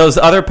 Those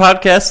other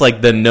podcasts,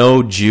 like the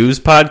No Jews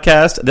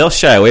podcast, they'll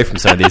shy away from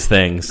some of these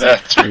things.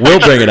 We'll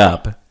bring it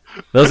up.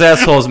 Those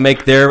assholes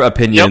make their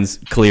opinions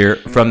clear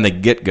from the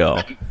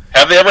get-go.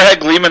 Have they ever had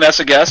Gleeman as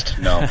a guest?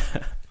 No.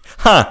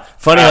 Huh.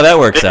 Funny how that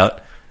works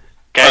out.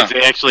 Guys,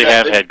 they actually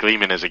have had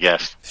Gleeman as a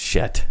guest.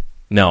 Shit.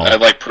 No.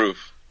 I'd like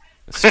proof.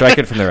 Strike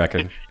it from the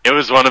record. It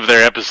was one of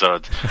their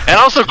episodes. And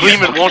also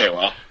Gleeman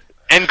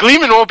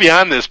won't be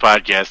on this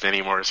podcast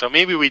anymore, so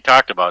maybe we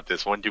talked about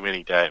this one too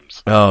many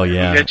times. Oh,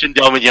 yeah. You mentioned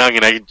Delman Young,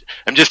 and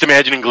I'm just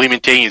imagining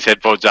Gleeman taking his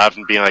headphones off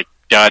and being like,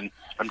 done.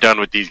 I'm done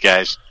with these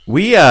guys.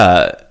 We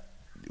are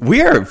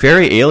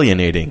very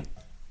alienating.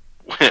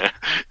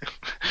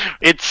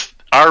 It's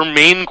our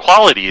main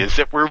quality is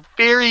that we're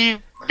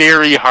very,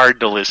 very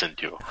hard to listen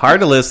to. Hard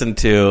to listen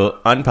to,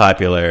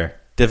 unpopular,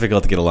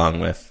 difficult to get along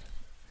with.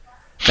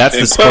 That's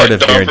the sport of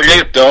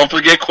guarantee. Don't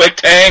forget quick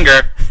to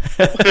anger.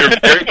 You're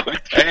very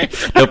quick to anger.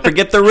 Don't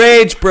forget the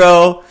rage,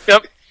 bro.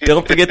 Yep.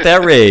 Don't forget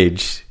that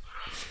rage.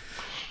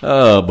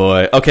 Oh,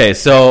 boy. Okay,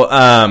 so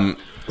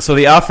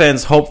the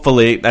offense,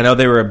 hopefully, I know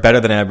they were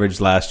better than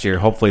average last year.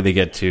 Hopefully they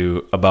get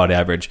to about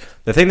average.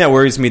 The thing that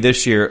worries me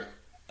this year,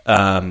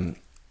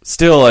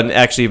 still, and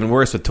actually even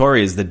worse with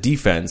Torrey, is the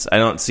defense. I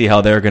don't see how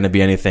they're going to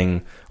be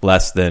anything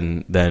less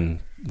than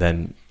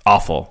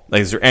awful.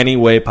 Like, is there any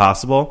way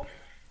possible?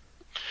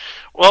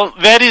 Well,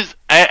 that is,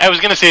 I was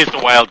going to say it's the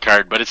wild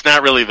card, but it's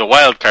not really the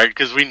wild card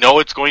because we know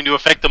it's going to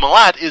affect them a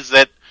lot, is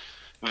that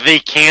they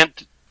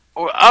can't,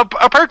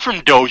 apart from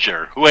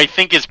Dozier, who I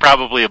think is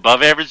probably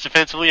above average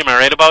defensively, am I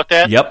right about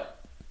that?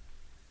 Yep.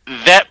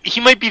 That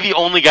he might be the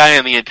only guy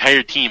on the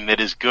entire team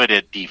that is good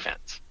at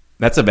defense.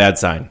 That's a bad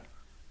sign.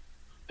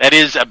 That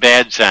is a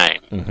bad sign.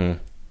 Mm-hmm.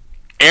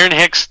 Aaron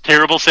Hicks,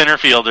 terrible center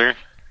fielder.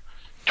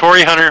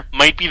 Torrey Hunter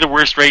might be the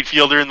worst right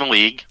fielder in the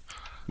league.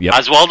 Yep.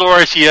 Oswaldo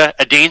Arcia,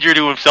 a danger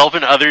to himself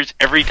and others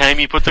every time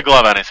he puts a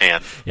glove on his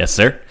hand. Yes,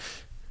 sir.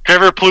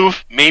 Trevor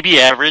Plouffe,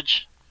 maybe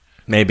average.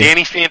 Maybe.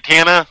 Danny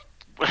Santana,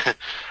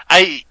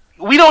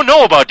 we don't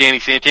know about Danny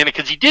Santana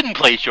because he didn't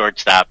play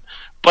shortstop.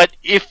 But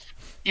if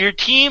your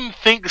team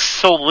thinks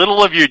so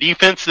little of your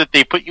defense that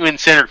they put you in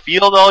center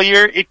field all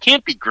year, it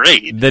can't be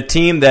great. The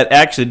team that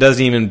actually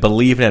doesn't even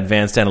believe in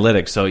advanced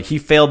analytics, so he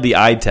failed the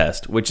eye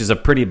test, which is a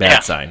pretty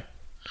bad sign.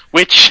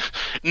 Which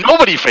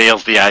nobody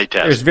fails the eye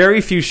test. There's very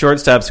few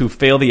shortstops who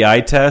fail the eye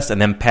test and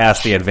then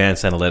pass the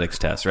advanced analytics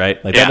test,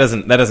 right? Like that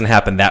doesn't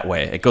happen that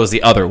way. It goes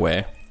the other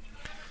way.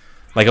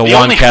 Like a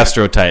Juan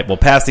Castro type will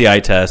pass the eye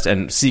test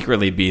and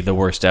secretly be the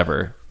worst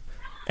ever.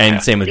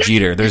 And same with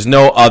Jeter. There's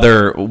no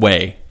other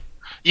way.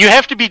 You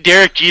have to be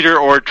Derek Jeter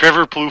or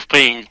Trevor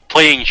Plouffe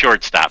playing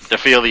shortstop to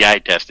fail the eye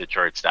test at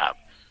shortstop.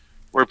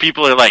 Where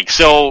people are like,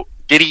 so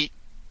did he...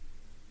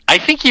 I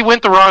think he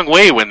went the wrong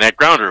way when that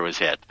grounder was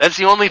hit. That's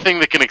the only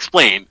thing that can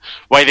explain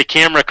why the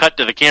camera cut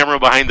to the camera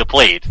behind the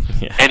plate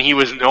and he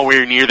was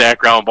nowhere near that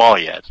ground ball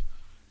yet.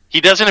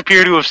 He doesn't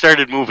appear to have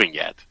started moving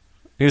yet.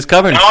 He was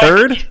covering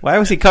third? Why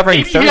was he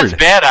covering third? He has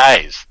bad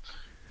eyes.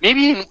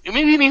 Maybe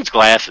he needs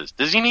glasses.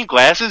 Does he need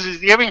glasses? Is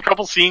he having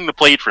trouble seeing the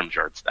plate from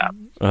shortstop?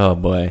 Oh,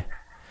 boy.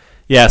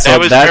 Yeah, so that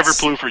was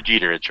Trevor Plouffe or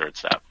Jeter at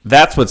shortstop.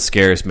 That's what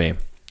scares me.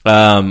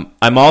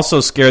 I'm also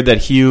scared that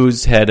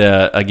Hughes had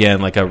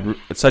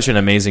such an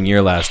amazing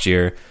year last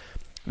year,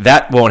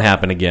 That won't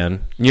happen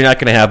again. You're not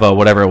going to have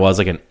whatever it was,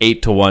 like an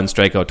 8-to-1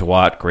 strikeout to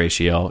walk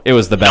ratio. It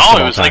was the best. No,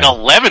 of it was all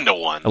like time.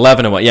 11-to-1.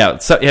 11-to-1. Yeah.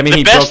 So, I mean, The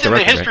he best broke the in the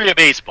record. history of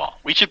baseball.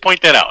 We should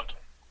point that out.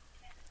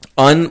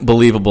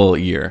 Unbelievable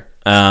year.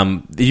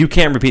 You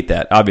can't repeat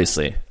that,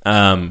 obviously.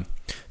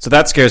 So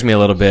that scares me a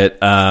little bit.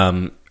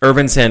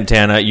 Irvin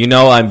Santana,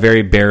 I'm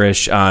very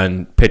bearish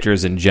on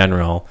pitchers in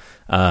general,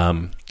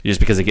 just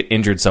because they get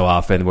injured so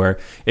often. Where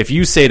if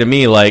you say to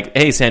me, like,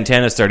 hey,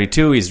 Santana's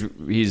 32,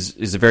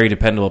 he's a very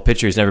dependable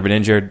pitcher, he's never been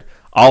injured,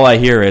 all I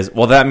hear is,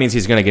 well, that means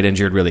he's going to get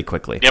injured really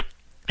quickly. Yep.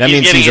 That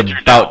means he's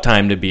about now.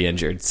 time to be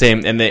injured.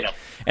 Same, and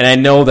I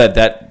know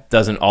that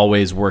doesn't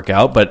always work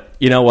out, but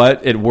you know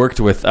what? It worked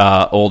with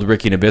old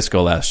Ricky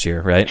Nabisco last year,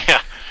 right?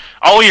 Yeah.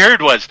 All we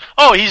heard was,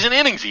 oh, he's an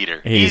innings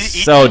eater.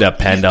 He's so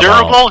dependable. He's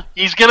durable.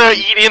 He's going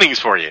to eat innings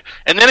for you.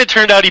 And then it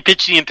turned out he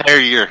pitched the entire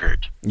year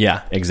hurt.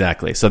 Yeah,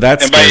 exactly. So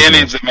that's And by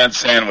innings, it meant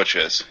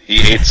sandwiches.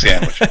 He ate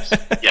sandwiches.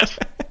 Yes.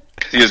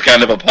 He was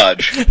kind of a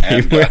pudge.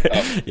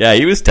 And, yeah,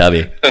 he was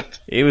tubby.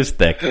 He was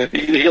thick.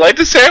 he liked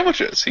his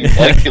sandwiches. He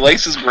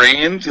likes his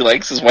grains. He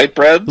likes his white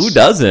breads. Who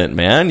doesn't,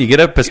 man? You get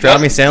a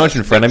pastrami sandwich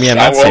in front of me, I'm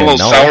not saying one of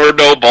no. those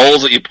sourdough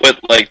bowls that you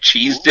put like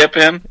cheese dip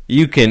in.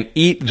 You can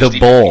eat the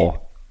bowl.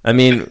 I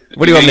mean,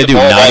 what do you want me to do?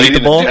 Not eat the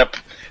bowl? It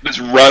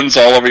just runs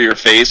all over your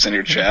face and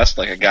your chest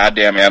like a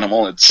goddamn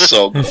animal. It's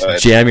so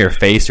good. Jam your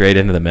face right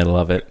into the middle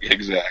of it.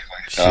 Exactly.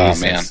 Jesus. Oh,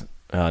 man.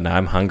 Oh, now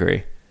I'm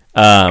hungry.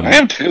 I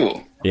am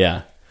too.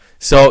 Yeah.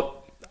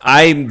 So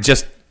I'm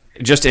just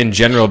in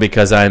general,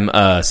 because I'm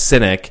a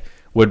cynic,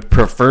 would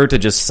prefer to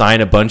just sign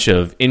a bunch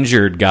of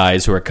injured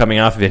guys who are coming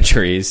off of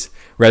injuries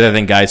rather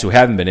than guys who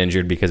haven't been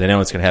injured, because I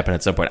know it's going to happen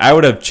at some point. I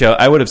would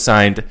have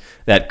signed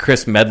that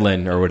Chris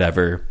Medlin or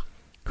whatever,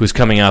 who's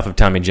coming off of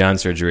Tommy John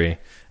surgery,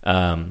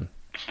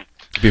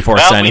 before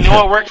signing. Well,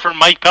 we know it worked for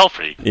Mike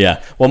Pelfrey.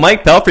 Yeah. Well,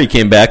 Mike Pelfrey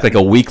came back like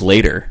a week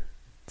later.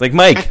 It's like,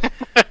 Mike,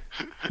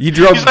 you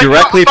drove He's like,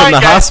 directly "Oh, from the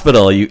fine, guys."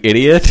 hospital, you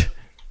idiot.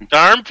 The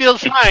arm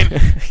feels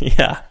fine.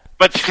 Yeah.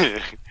 But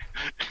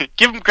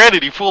give him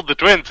credit. He fooled the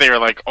Twins. They were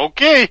like,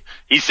 okay,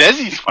 he says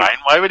he's fine.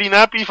 Why would he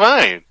not be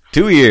fine?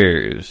 2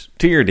 years.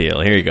 2-year deal.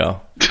 Here you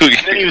go.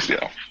 Then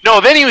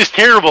he was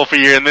terrible for a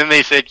year, and then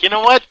they said, you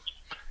know what?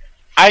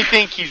 I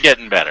think he's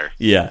getting better.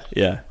 Yeah,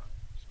 yeah.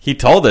 He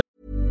told it.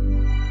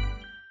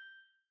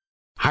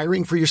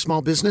 Hiring for your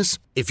small business?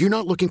 If you're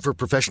not looking for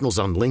professionals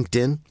on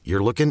LinkedIn,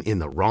 you're looking in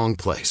the wrong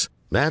place.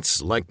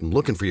 That's like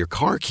looking for your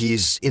car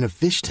keys in a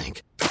fish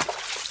tank.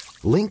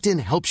 LinkedIn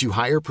helps you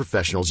hire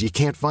professionals you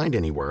can't find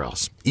anywhere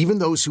else, even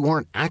those who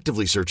aren't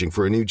actively searching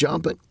for a new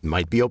job but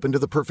might be open to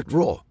the perfect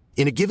role.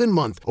 In a given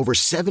month, over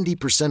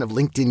 70% of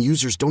LinkedIn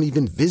users don't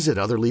even visit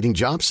other leading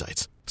job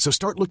sites. So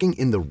start looking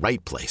in the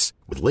right place.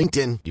 With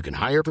LinkedIn, you can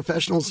hire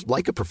professionals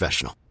like a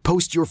professional.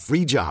 Post your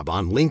free job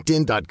on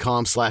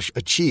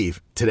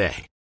linkedin.com/achieve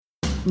today.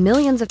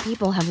 Millions of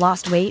people have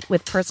lost weight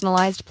with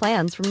personalized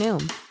plans from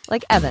Noom.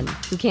 Like Evan,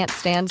 who can't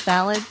stand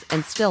salads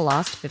and still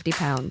lost 50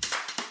 pounds.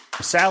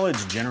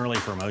 Salads generally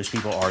for most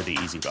people are the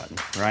easy button,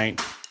 right?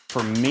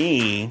 For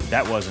me,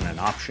 that wasn't an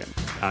option.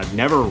 I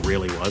never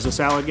really was a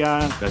salad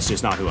guy. That's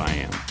just not who I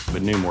am.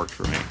 But Noom worked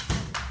for me.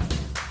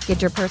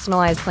 Get your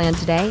personalized plan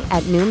today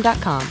at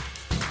Noom.com.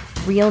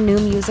 Real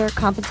Noom user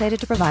compensated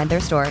to provide their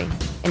story.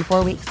 In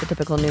 4 weeks, the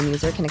typical Noom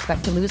user can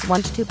expect to lose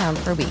 1 to 2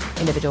 pounds per week.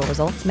 Individual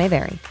results may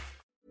vary.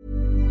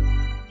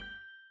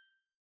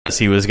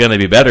 He was going to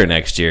be better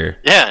next year.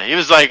 Yeah, he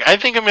was like, I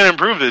think I'm going to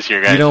improve this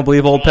year, guys. You don't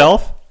believe old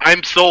Pelf?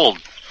 I'm sold.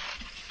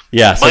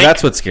 Yeah, so Mike,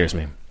 that's what scares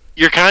me.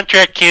 Your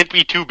contract can't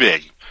be too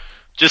big.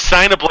 Just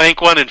sign a blank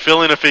one and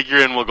fill in a figure,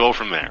 and we'll go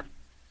from there.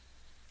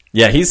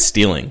 Yeah, he's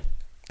stealing.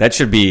 That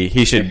should be.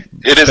 He should.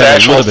 It is spend a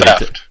actual little bit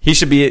theft. he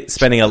should be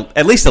spending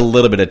at least a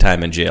little bit of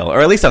time in jail, or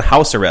at least on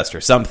house arrest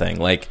or something.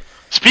 Like,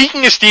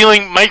 Speaking of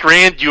stealing, Mike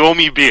Rand, you owe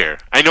me beer.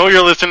 I know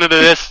you're listening to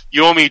this.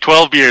 You owe me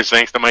 12 beers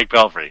thanks to Mike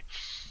Pelfrey.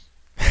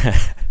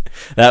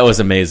 that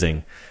was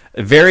amazing.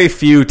 Very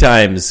few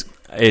times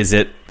is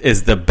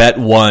the bet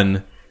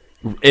won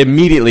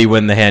immediately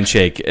when the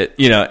handshake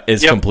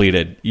is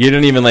completed. You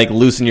didn't even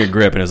loosen your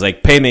grip, and it was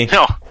like, pay me.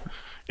 No.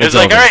 It was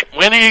like, all right,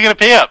 when are you going to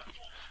pay up?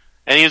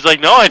 And he was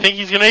like, no, I think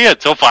he's going to get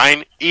it. So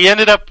fine. He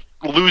ended up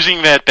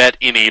losing that bet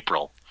in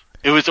April.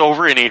 It was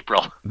over in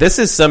April. This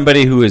is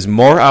somebody who is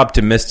more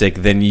optimistic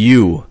than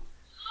you.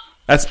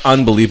 That's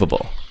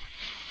unbelievable.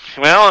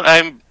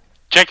 Well,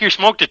 check your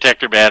smoke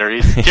detector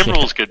batteries.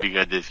 Timberwolves could be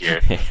good this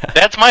year. Yeah.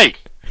 That's Mike.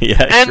 Yeah,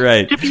 that's and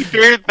right. To be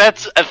fair,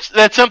 that's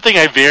something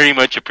I very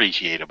much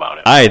appreciate about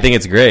him. I think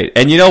it's great.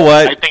 And you know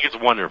what? I think it's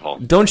wonderful.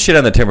 Don't shit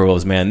on the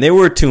Timberwolves, man. They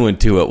were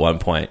 2-2 at one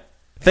point.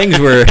 Things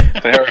were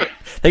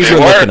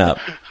looking up.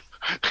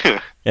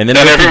 And then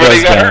Ricky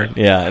goes down.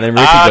 Yeah, and then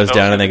Ricky goes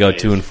down, and they go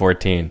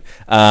 2-14.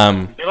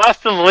 They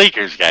lost to the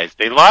Lakers, guys.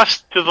 They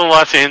lost to the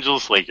Los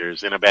Angeles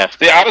Lakers in a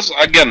basketball.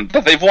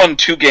 That they've won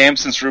 2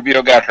 games since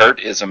Rubio got hurt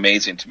is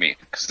amazing to me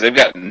because they've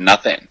got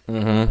nothing.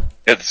 Mm-hmm.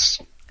 It's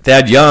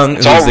Thad Young.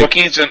 It's all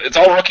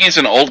rookies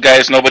and old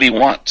guys nobody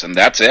wants, and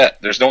that's it.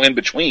 There's no in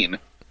between.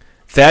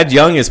 Thad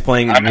Young is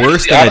playing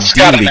worse than a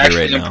D leaguer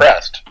right now.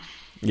 Impressed.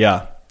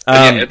 Yeah,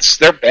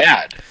 They're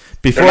bad.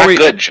 They're not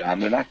good, John.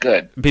 They're not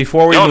good.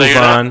 Before we move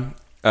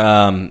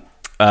on,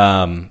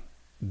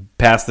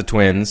 past the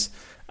Twins,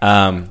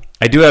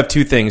 I do have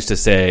two things to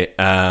say,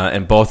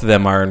 and both of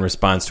them are in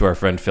response to our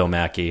friend Phil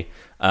Mackey.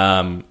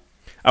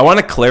 I want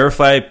to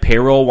clarify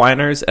payroll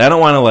whiners. I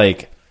don't want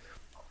to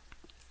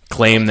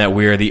claim that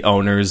we're the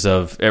owners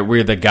of,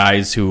 we're the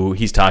guys who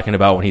he's talking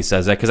about when he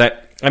says that, because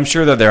I'm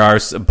sure that there are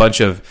a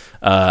bunch of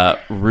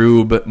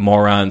rube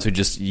morons who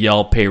just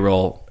yell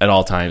payroll at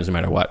all times, no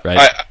matter what,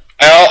 right?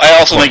 I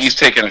also think he's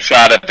taking a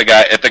shot at the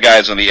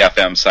guys on the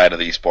FM side of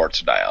the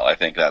sports dial. I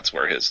think that's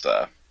where his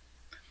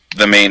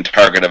the main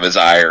target of his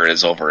ire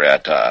is, over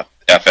at FM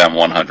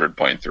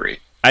 100.3.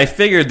 I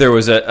figured there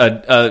was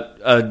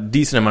a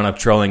decent amount of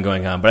trolling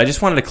going on, but I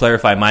just wanted to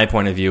clarify my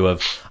point of view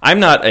of, I'm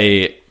not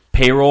a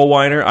payroll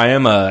whiner. I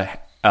am a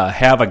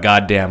have a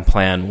goddamn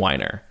plan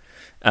whiner.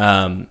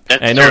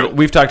 I know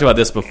we've talked about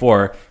this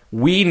before.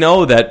 We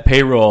know that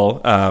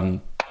payroll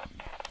and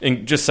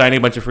just signing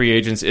a bunch of free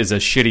agents is a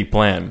shitty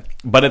plan,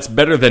 but it's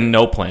better than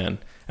no plan.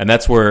 And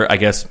that's where I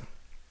guess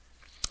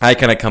I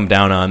kind of come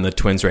down on the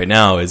Twins right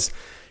now, is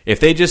if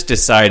they just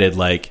decided,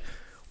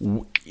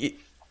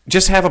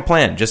 just have a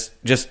plan. Just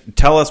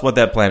tell us what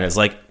that plan is.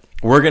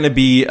 We're going to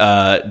be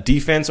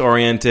defense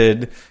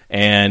oriented,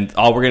 and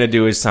all we're going to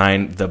do is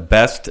sign the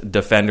best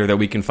defender that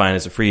we can find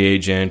as a free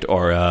agent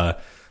or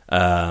a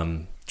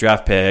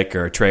draft pick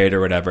or a trade or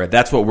whatever.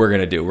 That's what we're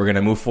going to do. We're going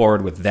to move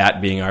forward with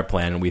that being our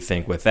plan, and we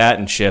think with that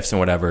and shifts and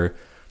whatever.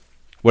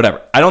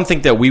 I don't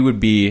think that we would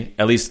be,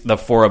 at least the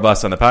four of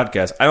us on the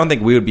podcast, I don't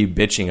think we would be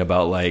bitching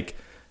about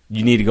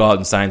you need to go out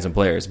and sign some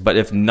players. But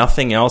if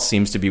nothing else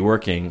seems to be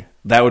working,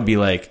 that would be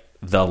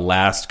the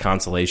last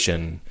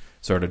consolation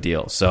sort of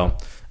deal. So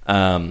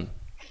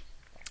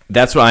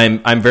that's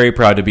why I'm very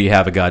proud to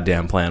have a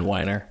goddamn plan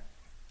whiner.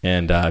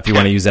 And if you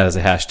want to use that as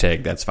a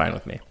hashtag, that's fine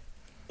with me.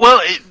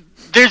 Well,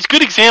 there's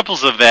good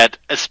examples of that,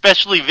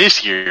 especially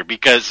this year,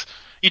 because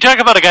you talk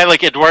about a guy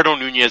like Eduardo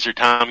Nunez or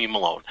Tommy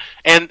Malone,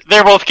 and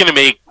they're both going to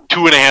make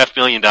 $2.5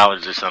 million or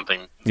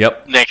something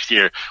next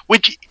year,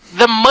 which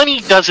the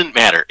money doesn't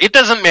matter. It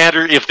doesn't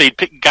matter if they'd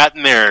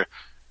gotten their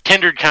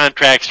tendered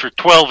contracts for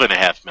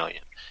 $12.5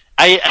 million.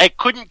 I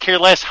couldn't care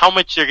less how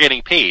much they're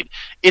getting paid.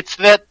 It's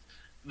that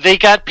they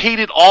got paid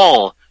it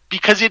all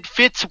because it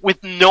fits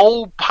with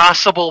no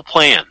possible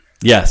plan.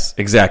 Yes,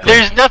 exactly.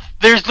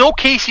 There's no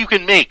case you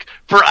can make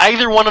for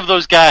either one of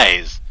those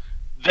guys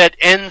that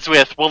ends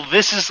with, well,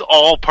 this is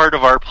all part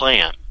of our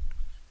plan.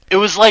 It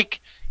was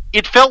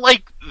it felt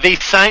like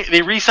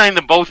they re-signed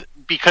them both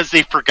because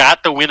they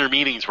forgot the winter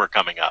meetings were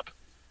coming up.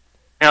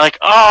 They're like,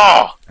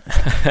 oh,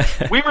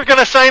 we were going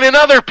to sign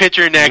another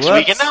pitcher next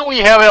week, and now we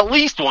have at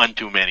least one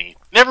too many.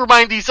 Never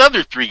mind these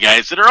other three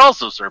guys that are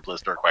also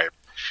surplus to acquire.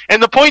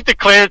 And the point that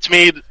Clarence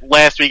made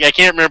last week, I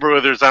can't remember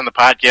whether it was on the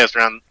podcast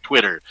or on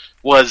Twitter,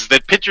 was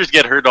that pitchers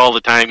get hurt all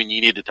the time and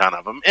you need a ton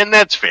of them, and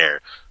that's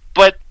fair.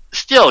 But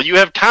still, you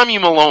have Tommy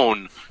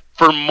Malone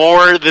for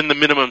more than the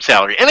minimum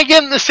salary. And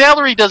again, the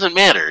salary doesn't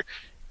matter.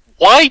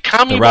 Why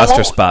Tommy Malone? The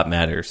roster spot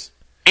matters.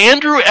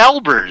 Andrew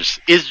Albers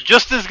is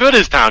just as good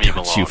as Tommy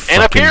Malone,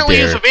 and apparently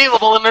is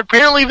available, and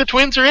apparently the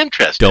Twins are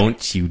interested.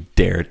 Don't you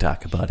dare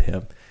talk about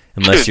him.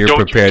 Unless you're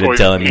prepared to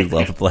tell him you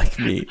love him like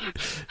me.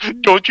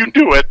 Don't you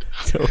do it.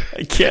 No,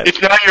 I can't.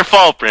 It's not your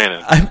fault,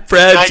 Brandon. I'm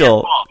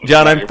fragile.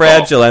 John, I'm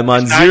fragile. I'm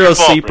on zero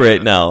sleep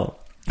right now.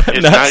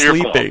 I'm not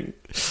sleeping.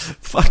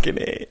 Fucking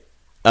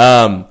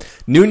A.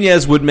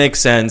 Nunez would make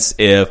sense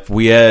if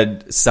we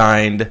had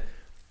signed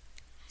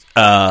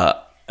a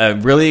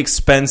really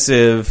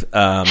expensive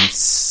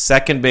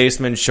second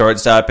baseman,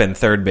 shortstop, and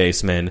third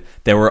baseman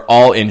that were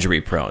all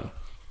injury prone.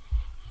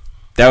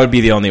 That would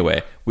be the only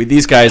way.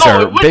 These guys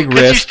are big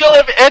risk. You still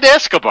have Ed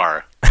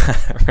Escobar.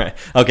 Right.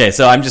 Okay,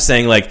 so I'm just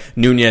saying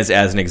Nunez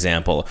as an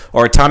example.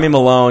 Or Tommy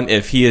Malone,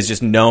 if he is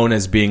just known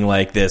as being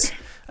this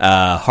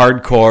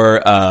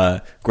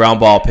hardcore ground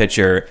ball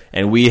pitcher,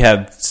 and we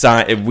have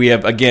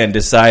again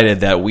decided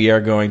that we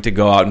are going to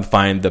go out and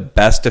find the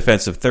best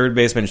defensive third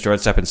baseman,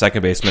 shortstop, and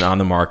second baseman on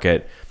the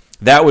market,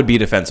 that would be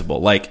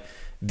defensible.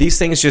 These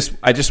things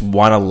I just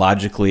want to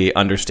logically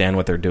understand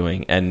what they're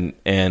doing, and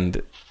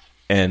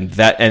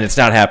it's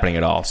not happening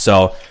at all.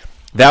 So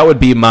that would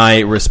be my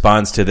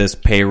response to this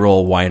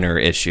payroll whiner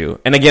issue.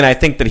 And again, I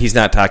think that he's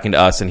not talking to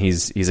us, and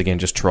he's again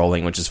just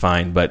trolling, which is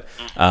fine. But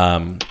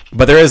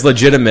there is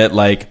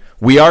legitimate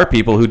we are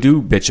people who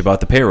do bitch about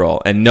the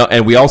payroll, and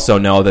we also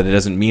know that it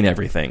doesn't mean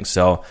everything.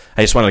 So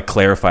I just wanted to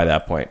clarify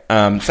that point.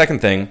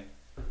 Second thing,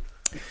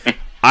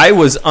 I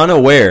was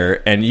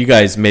unaware, and you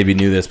guys maybe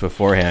knew this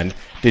beforehand.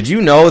 Did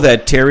you know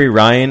that Terry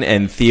Ryan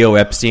and Theo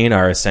Epstein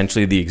are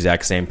essentially the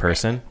exact same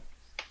person?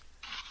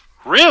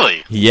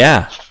 Really?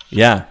 Yeah.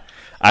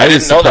 I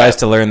was surprised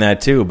to learn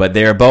that too, but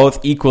they are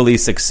both equally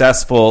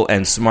successful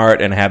and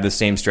smart and have the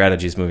same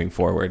strategies moving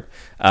forward.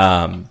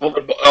 Well,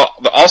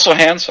 they're also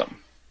handsome.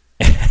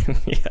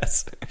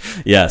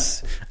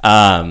 Yes.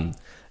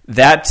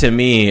 that to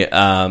me,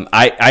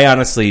 I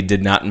honestly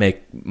did not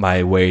make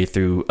my way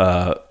through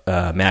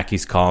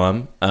Mackey's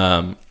column.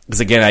 Because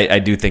again, I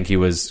do think he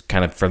was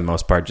kind of, for the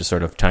most part, just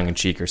sort of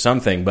tongue-in-cheek or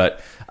something.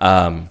 But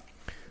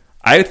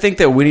I think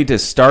that we need to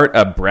start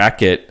a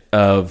bracket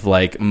of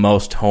like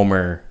most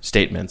Homer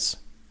statements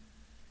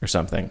or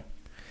something.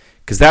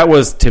 Because that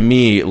was, to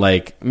me,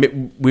 like,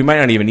 we might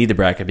not even need the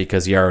bracket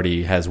because he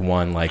already has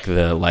won like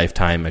the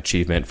lifetime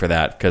achievement for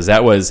that. Because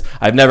that was,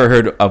 I've never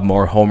heard a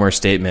more Homer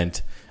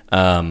statement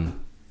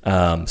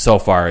so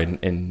far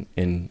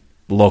in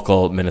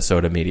local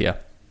Minnesota media.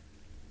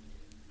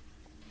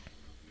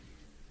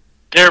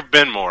 There have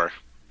been more.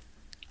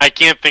 I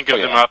can't think of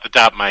them off the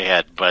top of my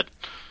head, but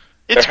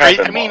it's great.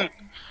 I mean,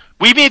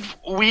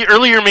 we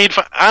earlier made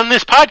fun, on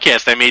this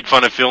podcast, I made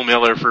fun of Phil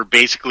Miller for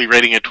basically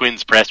writing a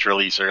Twins press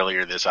release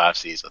earlier this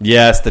offseason.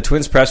 Yes, the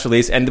Twins press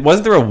release. And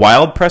wasn't there a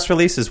Wild press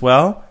release as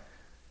well?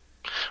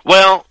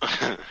 Well,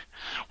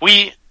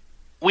 we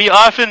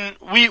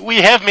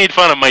have made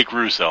fun of Mike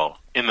Russo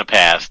in the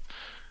past,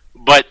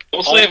 but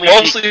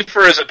mostly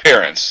for his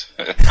appearance.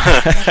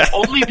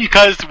 Only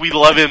because we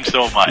love him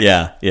so much.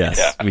 Yeah.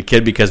 We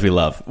kid because we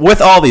love.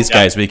 With all these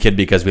guys, we kid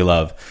because we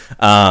love.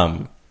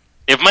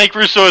 If Mike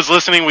Russo is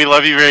listening, we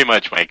love you very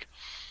much, Mike.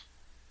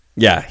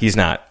 Yeah, he's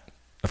not.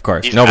 Of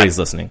course, nobody's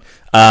listening.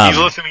 He's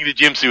listening to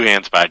Jim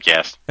Suhan's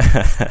podcast.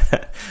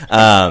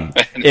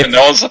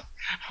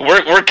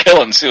 We're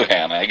killing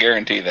Suhan, I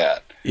guarantee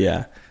that.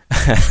 Yeah.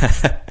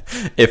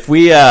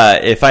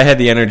 If I had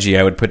the energy,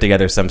 I would put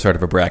together some sort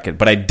of a bracket,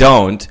 but I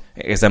don't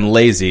because I'm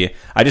lazy.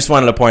 I just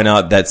wanted to point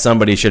out that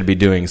somebody should be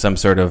doing some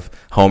sort of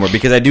Homer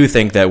because I do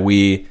think that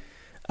we.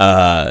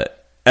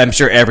 I'm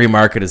sure every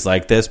market is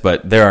like this,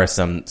 but there are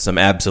some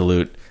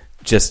absolute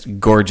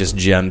just gorgeous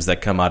gems that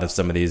come out of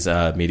some of these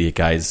media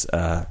guys'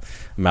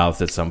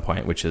 mouths at some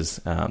point, which is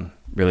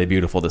really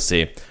beautiful to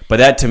see. But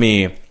that to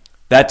me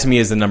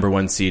is the number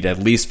one seed, at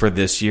least for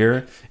this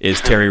year, is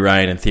Terry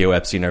Ryan and Theo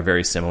Epstein are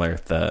very similar,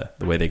 the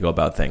way they go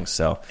about things.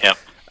 So, yep.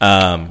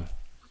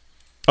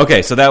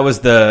 Okay, so that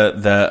was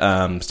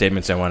the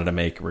statements I wanted to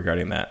make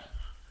regarding that.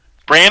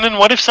 Brandon,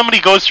 what if somebody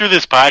goes through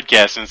this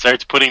podcast and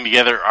starts putting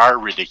together our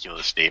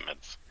ridiculous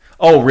statements?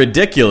 Oh,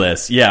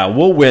 ridiculous! Yeah,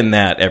 we'll win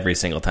that every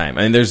single time.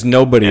 I mean, there's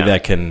nobody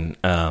that can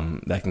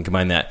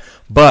combine that.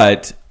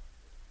 But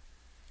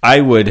I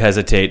would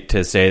hesitate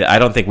to say that I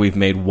don't think we've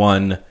made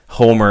one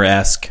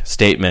Homer-esque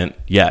statement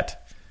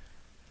yet,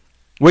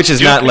 which is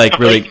not like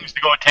really. Vikings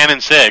to go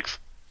 10-6.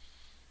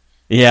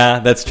 Yeah,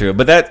 that's true.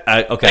 But that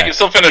okay. They can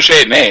still finish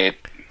 8-8.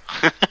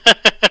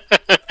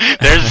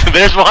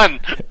 There's one.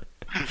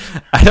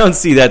 I don't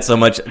see that so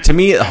much. To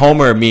me,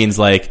 Homer means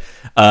like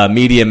a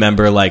media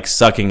member like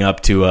sucking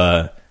up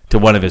to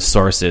one of his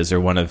sources or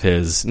one of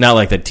his, not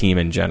like the team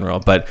in general,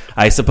 but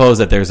I suppose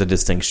that there's a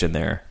distinction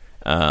there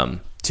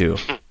too.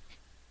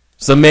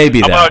 So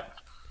maybe how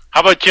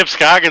about Chip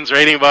Scoggins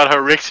writing about how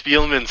Rick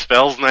Spielman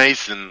spells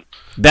nice and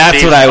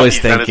that's what I was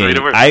thinking.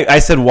 I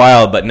said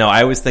Wild, but no,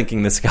 I was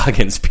thinking the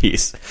Scoggins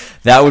piece.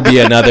 That would be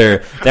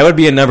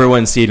a number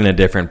one seed in a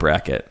different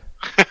bracket.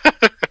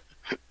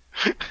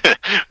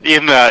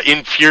 In the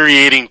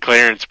infuriating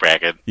Clarence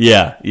bracket.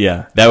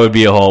 Yeah. That would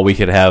be a whole. We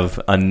could have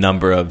a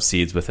number of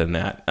seeds within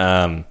that.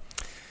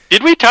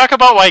 Did we talk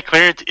about why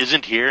Clarence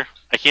isn't here?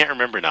 I can't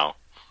remember now.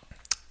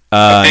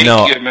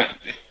 No.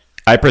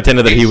 I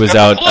pretended that he was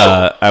out.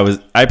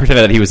 I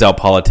pretended that he was out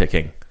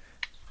politicking.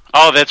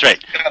 Oh, that's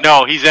right.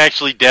 No, he's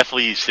actually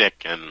deathly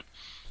sick, and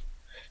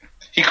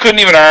he couldn't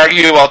even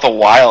argue about the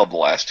Wild the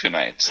last two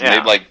nights.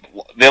 Yeah.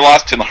 They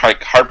lost in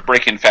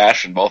heartbreaking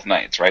fashion both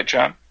nights, right,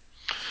 John?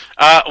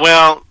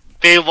 Well,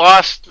 they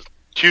lost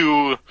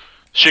to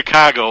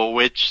Chicago,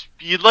 which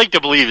you'd like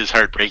to believe is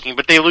heartbreaking,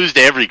 but they lose to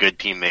every good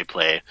team they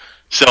play.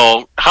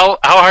 So how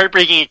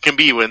heartbreaking can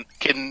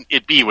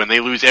it be when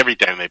they lose every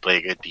time they play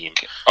a good team?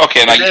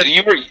 Okay, now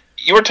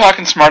you were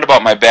talking smart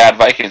about my bad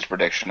Vikings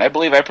prediction. I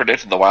believe I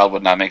predicted the Wild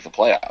would not make the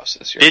playoffs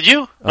this year. Did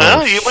you?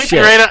 Well, you might be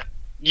right.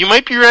 You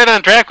might be right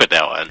on track with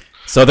that one.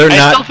 So they're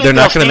not going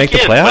to make the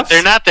playoffs. But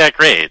they're not that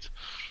great.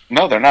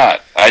 No, they're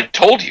not. I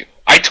told you.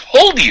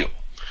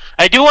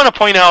 I do want to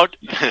point out.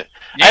 You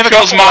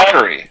chose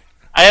mockery.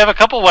 I have a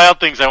couple wild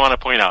things I want to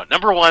point out.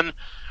 Number one,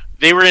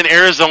 they were in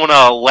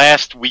Arizona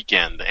last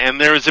weekend, and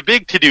there was a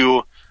big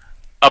to-do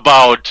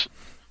about...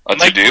 A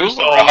to-do?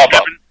 Or how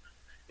about?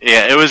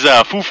 Yeah, it was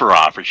a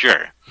foofara for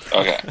sure.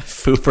 Okay.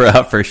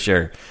 Foofara for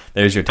sure.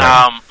 There's your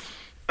time.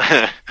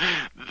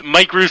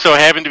 Mike Russo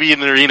happened to be in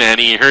the arena, and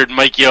he heard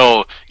Mike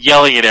Yo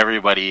yelling at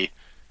everybody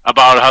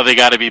about how they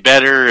got to be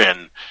better,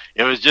 and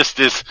it was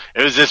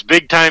this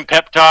big-time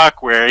pep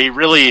talk where he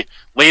really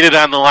laid it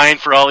on the line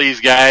for all these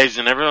guys,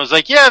 and everyone was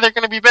like, yeah, they're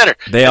going to be better.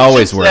 They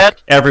always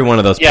work. Every one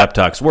of those pep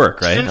talks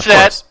work, right? Since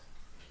that,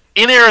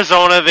 in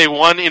Arizona, they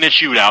won in a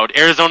shootout.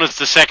 Arizona's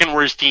the second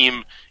worst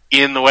team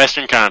in the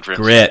Western Conference.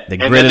 They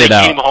gritted it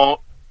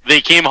out.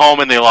 They came home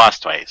and they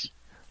lost twice.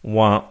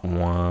 Wah,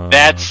 wah.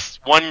 That's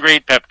one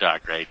great pep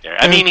talk right there.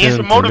 I mean, he's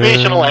a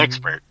motivational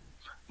expert,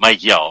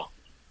 Mike Yo.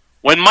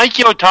 When Mike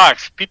Yo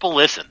talks, people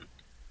listen.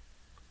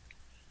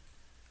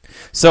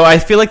 So I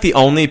feel like the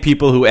only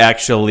people who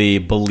actually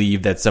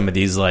believe that some of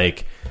these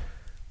like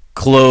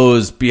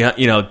closed,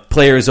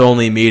 players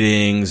only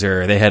meetings,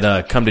 or they had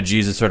a come to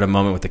Jesus sort of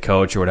moment with the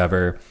coach or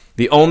whatever,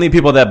 the only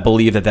people that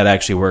believe that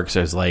actually works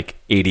is like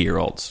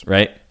 80-year-olds,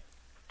 right?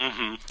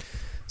 Mm-hmm.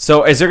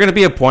 So is there going to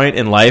be a point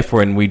in life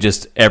when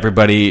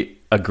everybody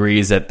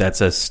agrees that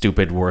that's a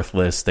stupid,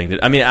 worthless thing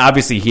to, I mean,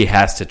 obviously he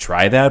has to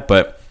try that,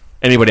 but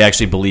anybody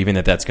actually believing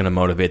that that's going to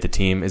motivate the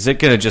team, is it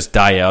going to just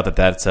die out that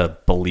that's a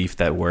belief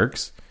that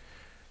works?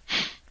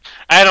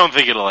 I don't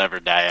think it'll ever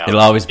die out.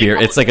 It'll always be,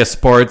 it's like a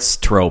sports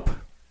trope.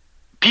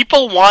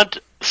 People want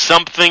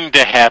something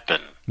to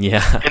happen.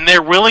 Yeah. And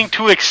they're willing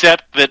to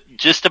accept that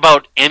just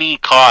about any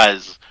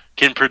cause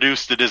can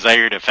produce the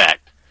desired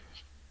effect.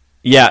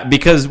 Yeah,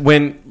 because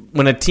when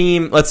a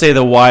team, let's say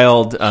the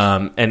Wild,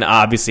 and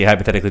obviously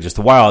hypothetically just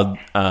the Wild,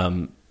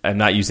 I'm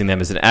not using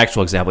them as an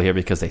actual example here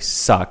because they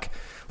suck.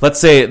 Let's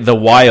say the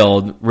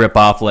Wild rip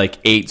off like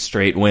 8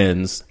 straight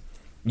wins.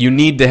 You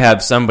need to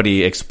have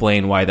somebody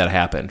explain why that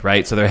happened,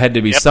 right? So there had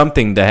to be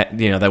something that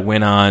that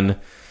went on.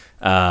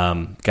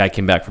 Guy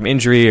came back from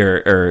injury,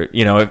 or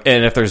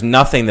and if there's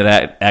nothing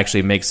that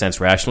actually makes sense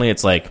rationally,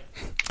 it's like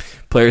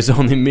players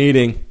only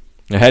meeting.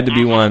 There had to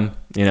be one,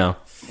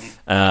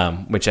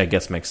 which I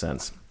guess makes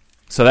sense.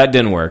 So that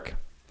didn't work.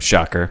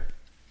 Shocker.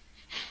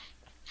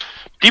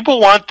 People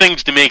want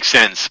things to make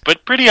sense,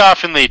 but pretty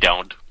often they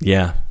don't.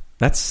 Yeah,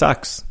 that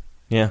sucks.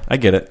 Yeah, I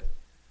get it.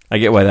 I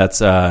get why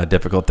that's a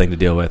difficult thing to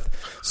deal with.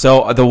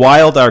 So the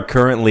Wild are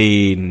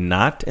currently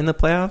not in the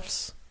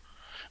playoffs?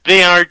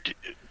 They aren't.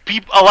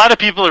 A lot of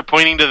people are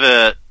pointing to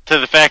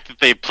the fact that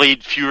they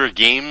played fewer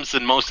games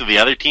than most of the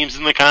other teams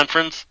in the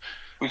conference.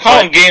 We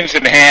call them games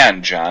in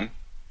hand, John.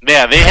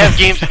 Yeah, they have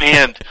games in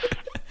hand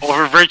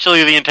over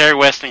virtually the entire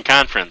Western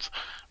Conference.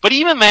 But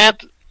even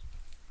that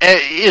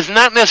is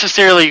not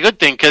necessarily a good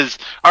thing because,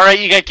 all right,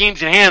 you got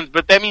games in hand,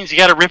 but that means you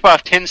got to rip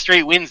off 10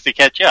 straight wins to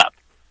catch up.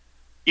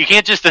 You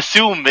can't just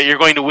assume that you're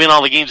going to win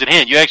all the games in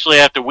hand. You actually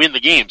have to win the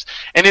games.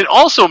 And it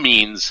also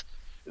means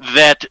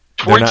that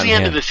towards the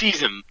end of the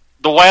season,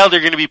 the Wild are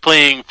going to be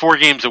playing 4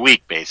 games a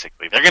week,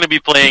 basically. They're going to be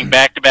playing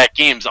back-to-back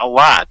games a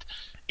lot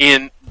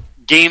in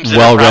games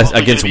that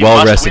against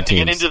well-rested teams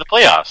to get into the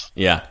playoffs.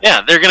 Yeah.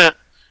 Yeah, they're going to...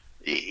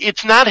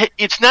 It's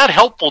not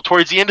helpful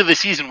towards the end of the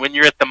season when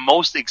you're at the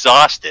most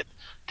exhausted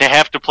to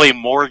have to play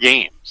more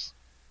games.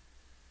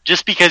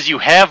 Just because you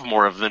have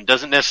more of them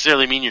doesn't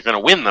necessarily mean you're going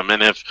to win them.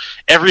 And if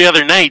every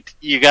other night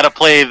you got to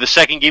play the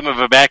second game of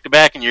a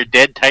back-to-back and you're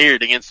dead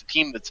tired against a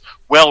team that's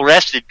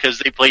well-rested because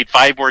they played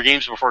 5 more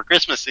games before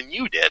Christmas than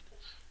you did,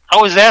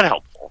 how is that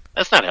helpful?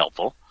 That's not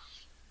helpful.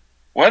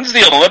 When's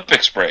the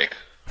Olympics break?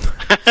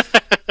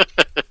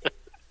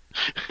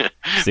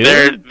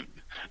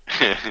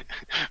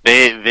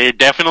 They're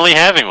definitely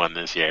having one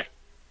this year.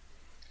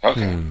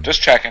 Okay,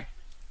 just checking.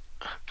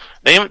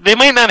 They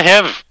might not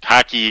have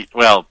hockey,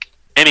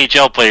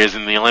 NHL players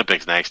in the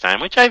Olympics next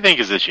time, which I think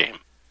is a shame.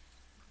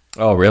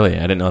 Oh, really?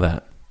 I didn't know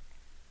that.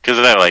 Because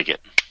I like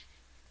it.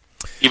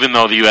 Even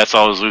though the U.S.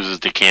 always loses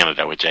to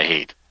Canada, which I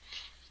hate.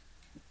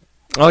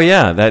 Oh,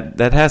 yeah,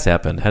 that has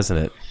happened, hasn't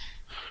it?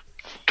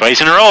 Twice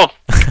in a row,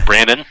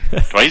 Brandon.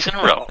 Twice in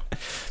a row.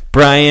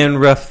 Brian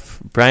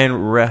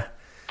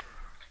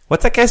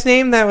what's that guy's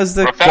name? That was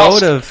the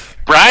goat of...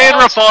 Brian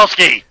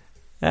Rafalski.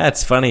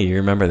 That's funny. You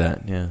remember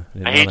that. Yeah.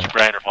 I hate you,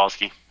 Brian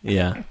Rafalski.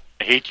 Yeah.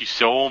 I hate you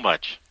so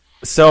much.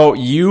 So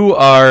you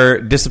are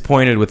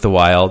disappointed with the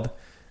Wild.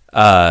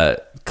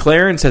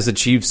 Clarence has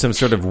achieved some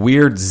sort of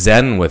weird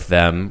zen with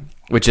them,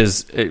 which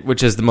is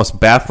the most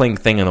baffling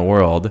thing in the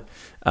world.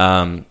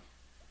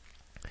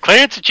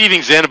 Clarence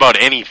achieving zen about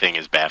anything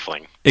is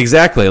baffling.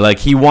 Exactly. Like,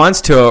 he wants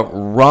to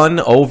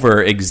run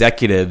over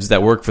executives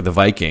that work for the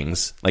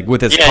Vikings, like with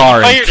his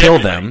car, and kill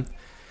them.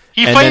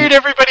 He fired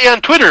everybody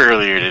on Twitter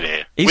earlier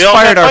today. He's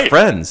fired our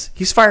friends.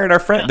 He's fired our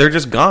friends. Yeah. They're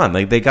just gone.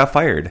 Like, they got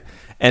fired.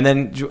 And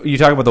then you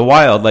talk about the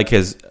Wild, like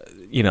his,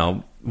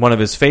 one of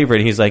his favorite.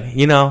 He's like,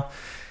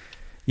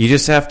 you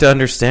just have to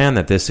understand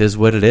that this is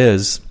what it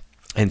is,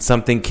 and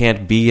something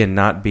can't be and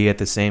not be at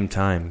the same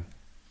time.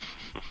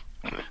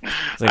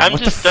 Like, I'm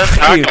just done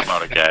talking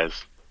about it, guys.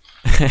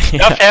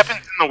 Stuff happens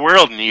in the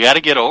world, and you got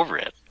to get over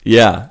it.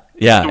 Yeah.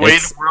 It's the way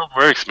the world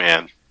works,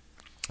 man.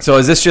 So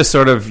is this just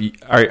sort of,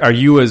 are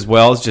you as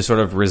well as just sort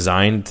of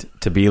resigned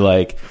to be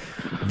like,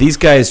 these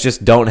guys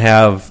just don't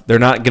have, they're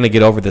not going to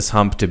get over this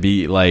hump to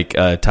be like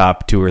a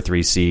top 2 or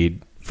 3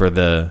 seed for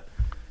the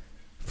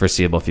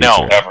foreseeable future?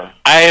 No, never.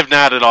 I have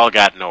not at all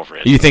gotten over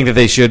it. You think that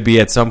they should be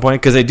at some point?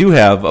 Because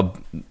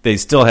they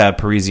still have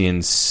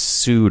Parisian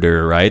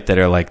Suter, right? That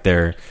are like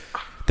their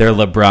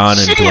LeBron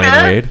and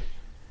Dwayne Wade.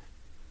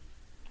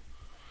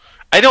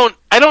 I don't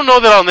know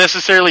that I'll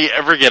necessarily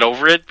ever get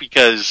over it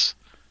because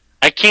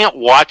I can't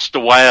watch the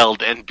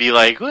Wild and be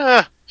like,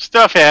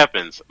 stuff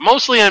happens.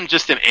 Mostly I'm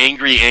just an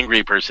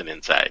angry person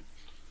inside.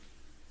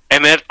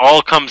 And that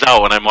all comes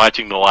out when I'm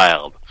watching the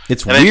Wild.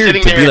 It's weird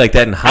to be like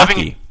that in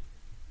hockey.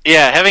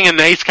 Having a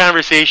nice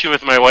conversation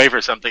with my wife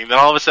or something, then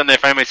all of a sudden I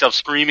find myself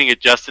screaming at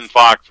Justin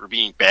Falk for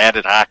being bad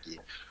at hockey.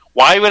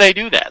 Why would I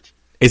do that?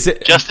 Is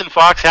it Justin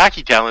Fox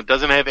hockey talent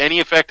doesn't have any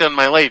effect on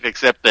my life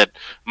except that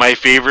my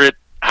favorite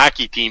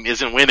hockey team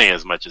isn't winning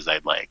as much as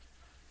I'd like.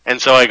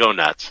 And so I go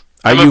nuts.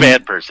 I'm a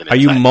bad person. Are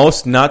you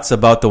most nuts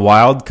about the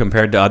Wild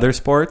compared to other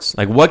sports?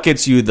 Like, what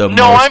gets you the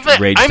most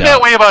raged out? I'm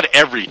that way about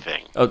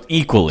everything. Oh,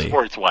 equally.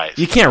 Sports-wise.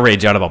 You can't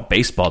rage out about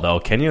baseball, though,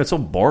 can you? It's so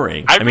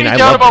boring. I rage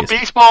out about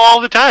baseball all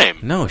the time.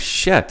 No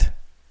shit.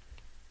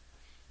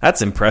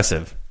 That's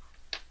impressive.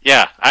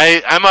 Yeah,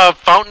 I'm a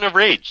fountain of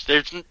rage.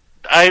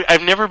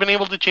 I've never been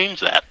able to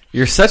change that.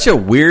 You're such a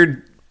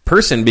weird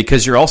person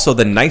because you're also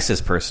the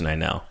nicest person I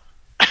know.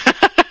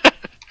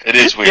 It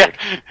is weird.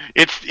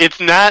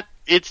 Yeah,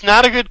 it's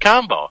not a good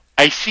combo.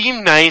 I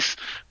seem nice,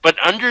 but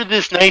under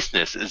this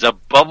niceness is a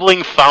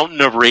bubbling fountain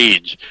of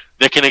rage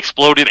that can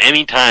explode at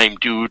any time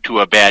due to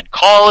a bad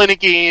call in a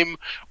game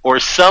or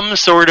some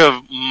sort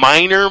of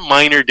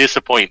minor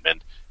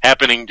disappointment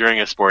happening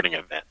during a sporting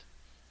event.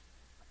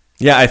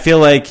 Yeah, I feel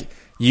like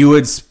you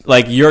would,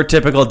 like, your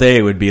typical day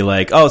would be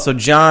like, oh, so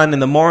John in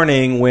the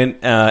morning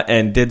went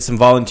and did some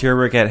volunteer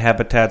work at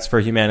Habitats for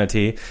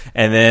Humanity,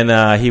 and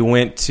then he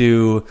went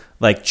to,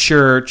 like,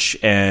 church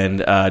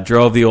and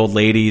drove the old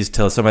ladies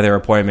to some of their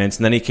appointments,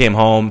 and then he came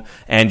home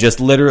and just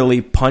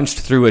literally punched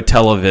through a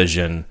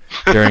television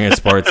during a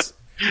sports.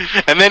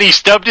 And then he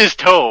stubbed his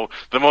toe,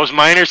 the most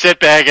minor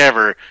setback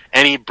ever,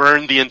 and he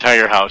burned the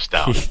entire house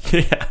down.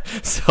 Yeah,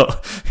 so,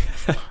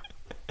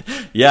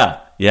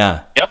 yeah.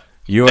 Yep,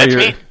 That's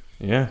me.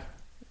 Yeah.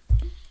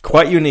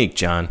 Quite unique,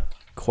 John.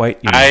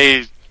 Quite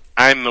unique.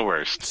 I'm the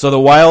worst. So the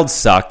Wild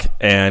suck,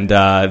 and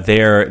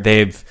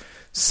they've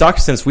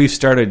sucked since we've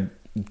started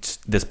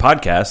this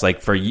podcast.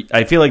 Like,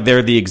 I feel like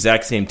they're the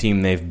exact same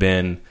team they've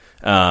been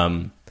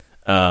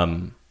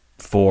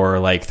for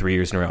like 3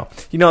 years in a row.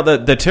 You know,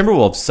 the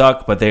Timberwolves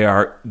suck, but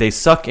they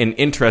suck in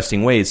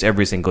interesting ways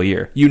every single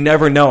year. You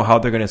never know how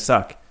they're going to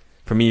suck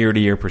from a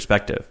year-to-year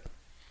perspective.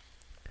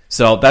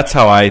 So that's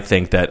how I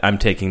think that I'm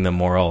taking the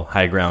moral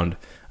high ground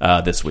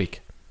this week.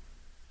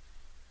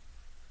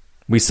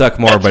 We suck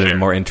more, but in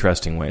more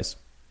interesting ways.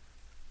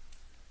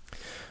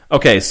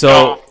 Okay,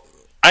 so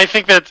I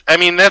think that's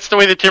the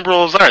way the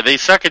Timberwolves are. They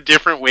suck a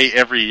different way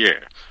every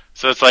year.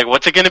 So it's like,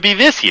 what's it going to be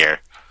this year?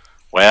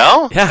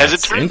 Well, as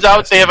it turns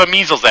out, they have a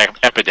measles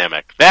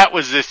epidemic. That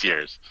was this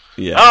year's.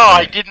 Yeah. Oh,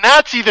 I did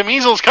not see the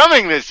measles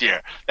coming this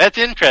year. That's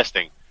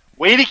interesting.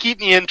 Way to keep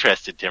me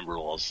interested,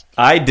 Timberwolves.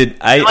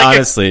 I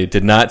honestly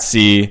did not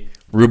see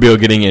Rubio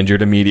getting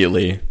injured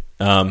immediately.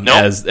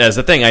 As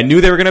a thing. I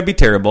knew they were going to be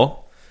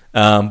terrible,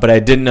 but I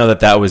didn't know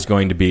that was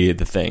going to be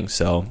the thing.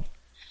 So,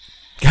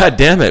 God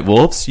damn it,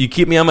 Wolves. You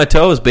keep me on my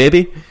toes,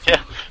 baby.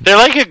 Yeah, they're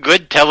like a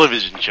good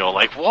television show.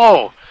 Like,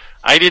 whoa,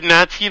 I did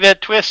not see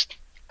that twist.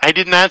 I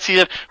did not see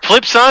that.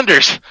 Flip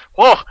Saunders.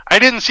 Whoa, I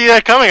didn't see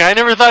that coming. I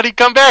never thought he'd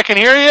come back, and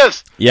here he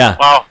is. Yeah.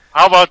 Wow,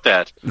 how about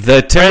that?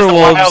 The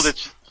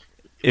Timberwolves...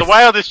 The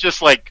Wild is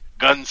just like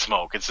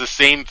Gunsmoke. It's the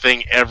same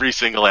thing every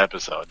single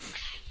episode.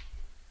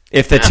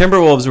 If the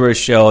Timberwolves were a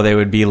show, they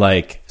would be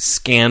like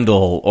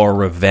Scandal or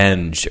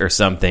Revenge or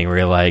something, where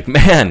you're like,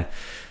 man,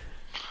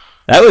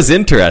 that was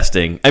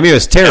interesting. I mean, it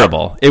was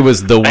terrible. It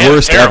was the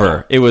worst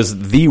ever. It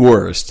was the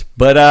worst.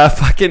 But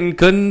fucking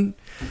couldn't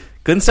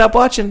stop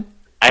watching.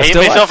 I hate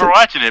myself for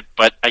watching it,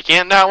 but I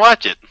can't not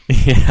watch it.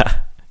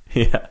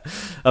 Yeah.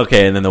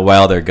 Okay, and then the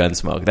Wild or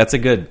Gunsmoke. That's a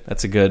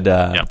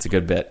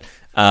good bit.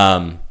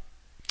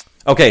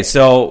 Okay,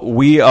 so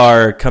we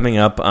are coming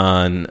up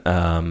on...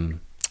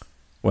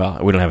 well,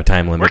 we don't have a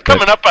time limit. We're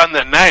coming up on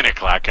the 9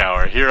 o'clock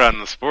hour here on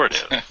the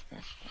Sportive.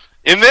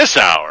 In this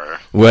hour...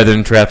 Weather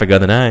and traffic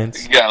on the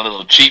 9s. You got a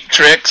little Cheap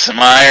Trick, some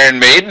Iron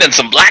Maiden, and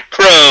some Black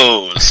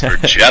Crows for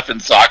Jeff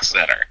and Sock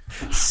Center.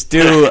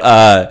 Stu,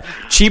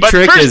 Cheap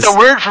Trick is... But first, a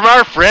word from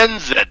our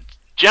friends at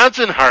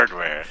Johnson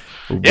Hardware.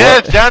 What?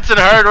 Yes, Johnson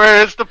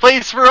Hardware is the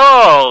place for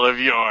all of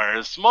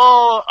your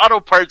small auto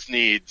parts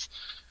needs.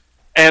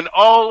 And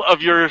all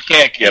of your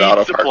can't get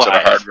auto parts at a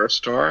hardware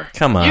store.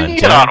 Come on, you can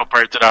get auto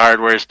parts at a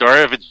hardware store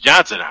if it's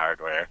Johnson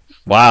Hardware.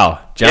 Wow,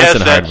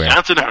 Johnson Hardware.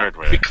 Johnson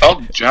Hardware. We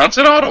called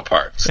Johnson Auto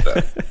Parts.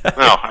 Oh,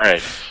 all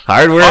right.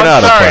 Hardware and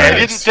auto parts. I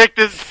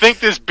didn't think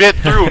this bit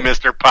through,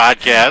 Mr.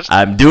 Podcast.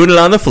 I'm doing it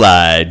on the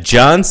fly.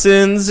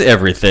 Johnson's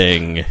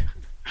everything.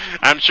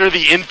 I'm sure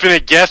the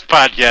Infinite Guest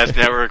Podcast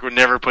Network would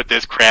never put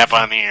this crap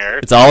on the air.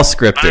 It's all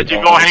scripted. Why don't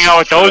you go hang out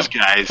with those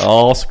guys?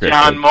 All scripted.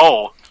 John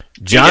Moe.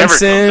 Johnson's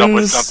he never comes up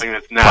with something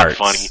that's not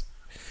funny.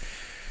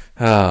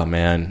 Oh,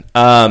 man.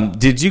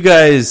 Did you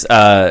guys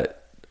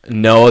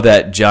know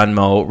that John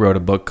Moe wrote a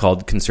book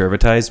called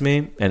Conservatize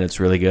Me, and it's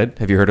really good?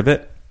 Have you heard of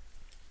it?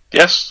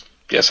 Yes,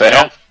 I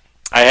have.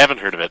 I haven't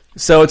heard of it.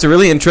 So it's a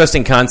really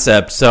interesting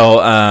concept. So,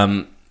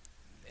 and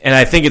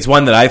I think it's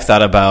one that I've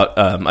thought about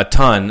a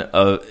ton.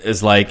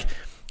 Is like,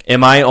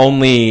 am I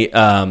only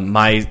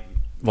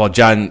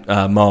John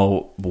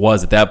Moe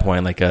was at that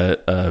point like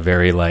a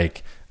very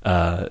like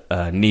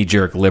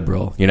knee-jerk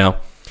liberal, you know?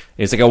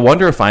 It's like, I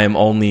wonder if I am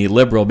only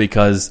liberal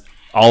because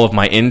all of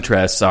my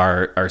interests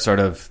are sort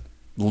of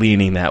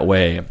leaning that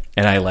way,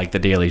 and I like The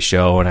Daily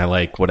Show, and I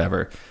like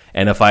whatever.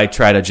 And if I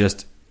try to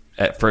just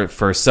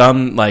for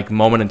some like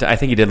moment in time, I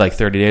think he did like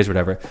 30 days or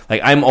whatever.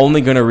 Like, I'm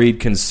only going to read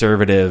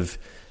conservative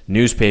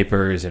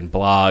newspapers and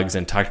blogs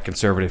and talk to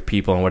conservative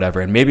people and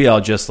whatever. And maybe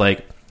I'll just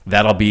like,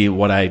 that'll be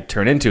what I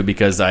turn into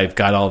because I've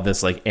got all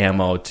this like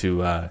ammo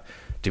to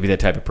be that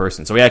type of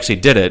person. So he actually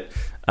did it.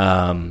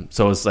 So it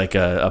was like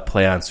a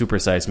play on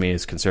Supersize Me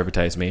is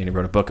Conservatize Me, and he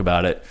wrote a book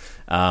about it.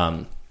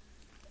 And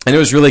it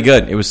was really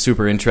good. It was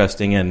super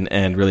interesting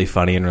and really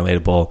funny and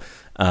relatable.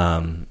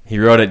 He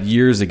wrote it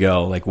years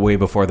ago, like way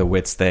before the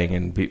Wits thing,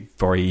 and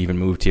before he even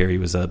moved here. He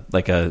was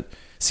a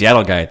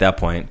Seattle guy at that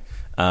point.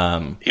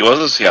 He was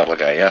a Seattle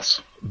guy,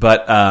 yes.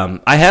 But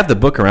I have the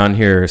book around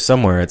here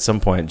somewhere at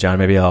some point, John.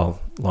 Maybe I'll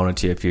loan it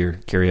to you if you're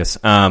curious.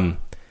 I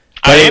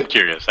am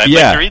curious. I'd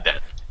like to read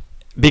that.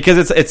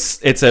 Because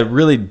it's a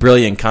really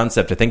brilliant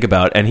concept to think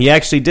about, and he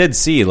actually did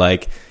see,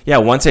 like,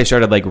 once I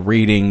started like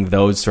reading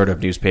those sort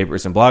of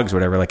newspapers and blogs or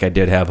whatever, like I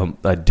did have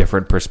a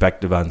different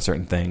perspective on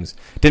certain things.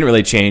 Didn't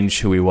really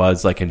change who he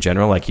was, like in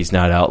general, like he's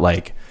not out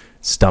like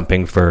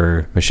stumping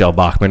for Michelle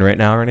Bachmann right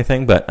now or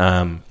anything, but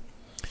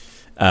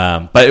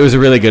it was a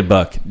really good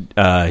book.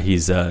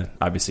 He's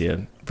obviously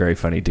a very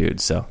funny dude,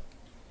 so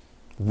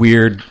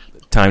weird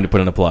time to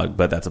put in a plug,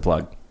 but that's a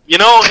plug. You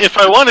know, if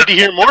I wanted to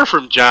hear more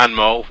from John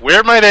Moe,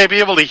 where might I be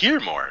able to hear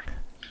more?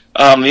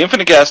 The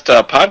Infinite Guest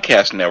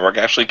Podcast Network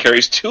actually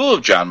carries 2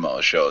 of John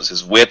Moe's shows,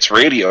 his Wits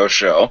radio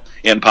show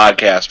in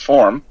podcast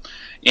form,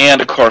 and,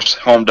 of course,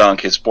 Home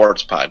Dunk, his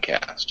sports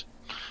podcast.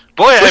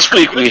 Boy, this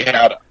week we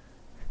had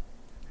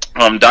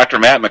Dr.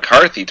 Matt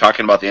McCarthy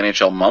talking about the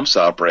NHL mumps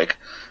outbreak,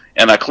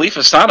 and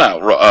Khalifa Sana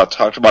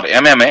talked about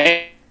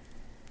MMA,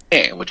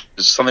 which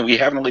is something we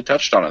haven't really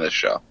touched on in this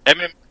show.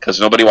 Because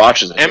nobody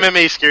watches it.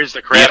 MMA scares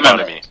the crap out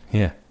of me.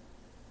 Yeah.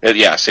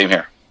 Yeah, same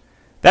here.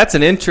 That's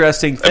an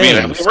interesting thing,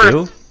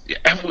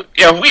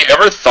 have we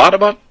ever thought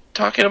about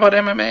talking about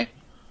MMA?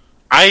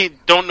 I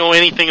don't know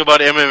anything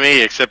about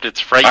MMA except it's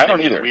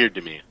frightening and weird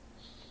to me.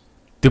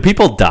 Do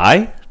people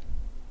die?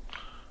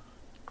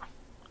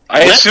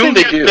 I assume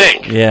they do.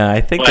 Yeah,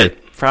 I think they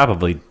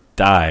probably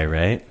die,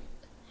 right?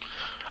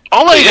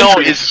 All I know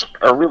is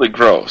are really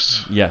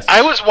gross. Yes.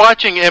 I was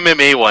watching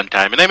MMA one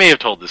time, and I may have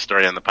told this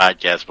story on the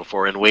podcast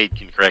before, and Wade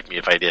can correct me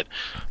if I did.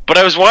 But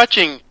I was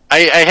watching,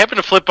 I happened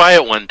to flip by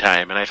it one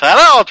time, and I thought,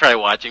 I'll try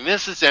watching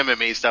this. This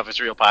MMA stuff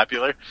is real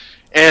popular.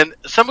 And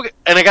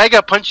a guy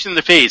got punched in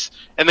the face,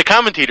 and the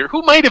commentator,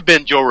 who might have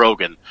been Joe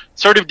Rogan,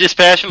 sort of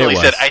dispassionately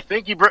said, I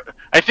think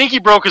he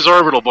broke his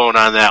orbital bone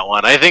on that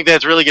one. I think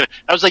that's really good.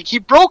 I was like, he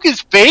broke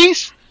his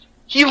face?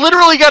 He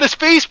literally got his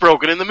face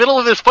broken in the middle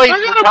of this fight.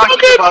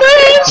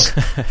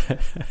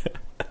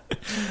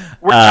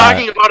 We're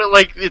talking about it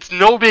like it's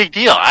no big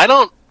deal. I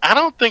don't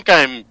think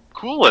I'm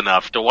cool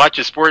enough to watch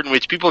a sport in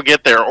which people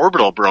get their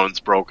orbital bones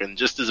broken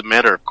just as a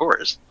matter of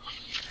course.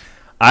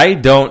 I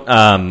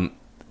don't.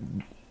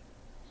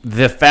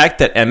 The fact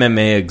that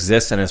MMA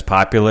exists and is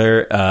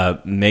popular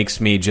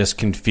makes me just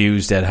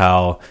confused at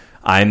how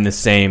I'm the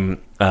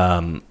same.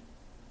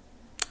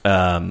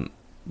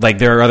 Like,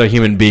 there are other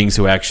human beings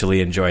who actually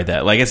enjoy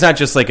that. Like, it's not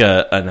just like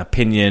an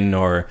opinion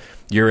or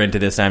you're into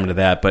this, I'm into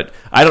that. But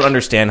I don't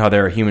understand how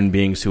there are human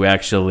beings who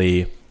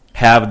actually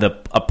have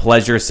a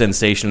pleasure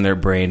sensation in their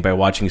brain by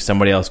watching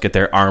somebody else get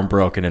their arm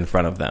broken in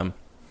front of them.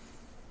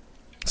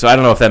 So I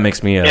don't know if that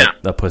makes me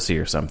a pussy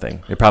or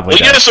something. It probably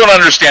does. You just don't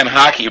understand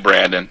hockey,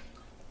 Brandon.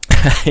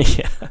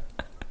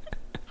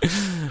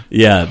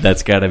 Yeah,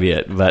 that's got to be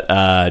it.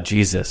 But,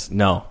 Jesus,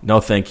 no,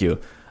 thank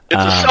you.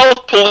 It's a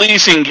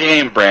self-policing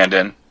game,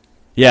 Brandon.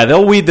 Yeah,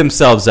 they'll weed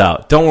themselves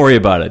out. Don't worry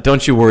about it.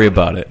 Don't you worry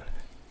about it.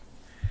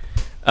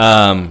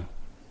 I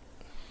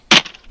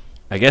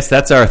guess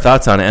that's our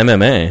thoughts on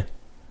MMA.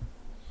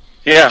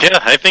 Yeah,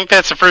 I think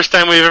that's the first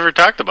time we've ever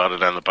talked about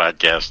it on the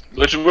podcast.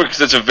 Which is weird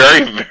because it's a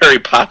very, very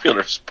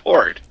popular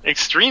sport.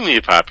 Extremely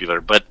popular,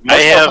 but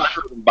Much more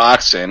popular than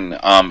boxing.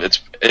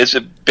 Is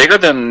it bigger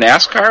than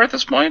NASCAR at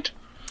this point?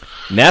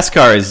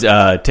 NASCAR is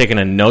taking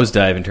a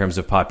nosedive in terms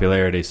of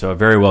popularity, so it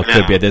very well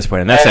could be at this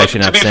point. And that's actually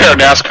not saying. To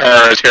be fair,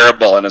 NASCAR is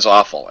terrible and is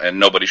awful, and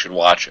nobody should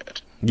watch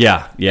it.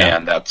 Yeah.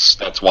 And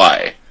that's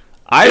why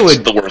it's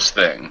the worst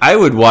thing. I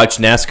would watch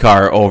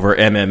NASCAR over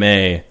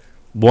MMA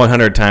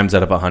 100 times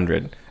out of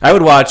 100. I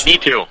would watch. Me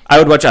too. I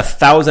would watch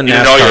 1,000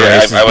 NASCAR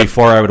races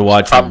before I would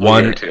watch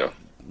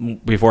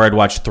before I'd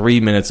watch 3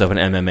 minutes of an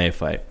MMA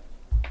fight.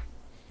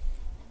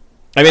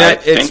 I mean,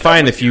 it's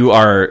fine if you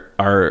are.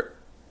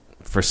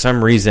 For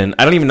some reason,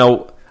 I don't even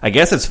know. I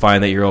guess it's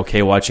fine that you're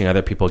okay watching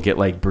other people get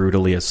like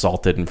brutally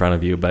assaulted in front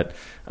of you, but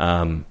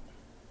I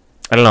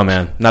don't know,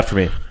 man. Not for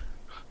me.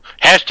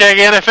 Hashtag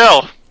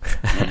NFL.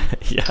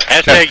 Yeah.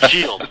 Hashtag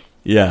Shield.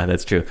 Yeah,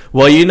 that's true.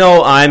 Well, you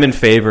know, I'm in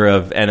favor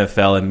of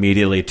NFL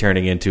immediately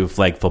turning into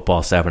flag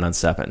football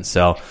 7-on-7.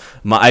 So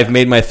I've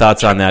made my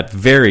thoughts on that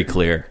very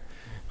clear.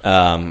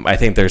 I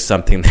think there's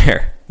something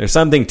there. There's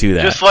something to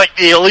that. Just like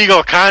the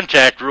illegal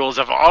contact rules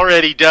have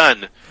already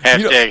done.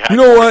 Hashtag you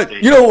know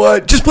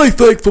what? Just play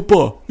flag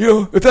football. You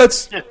know, if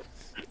that's fine.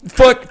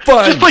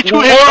 Just play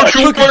Why don't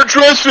you wear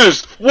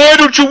dresses? Why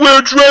don't you wear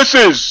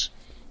dresses?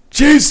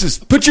 Jesus,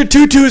 put your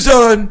tutus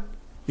on.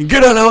 You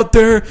get on out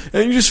there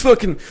and you just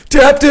fucking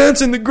tap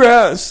dance in the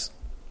grass.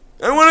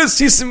 I want to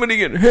see somebody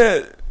get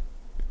hit.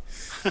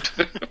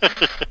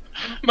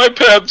 My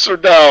pants are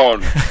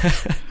down.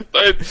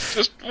 I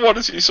just want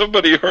to see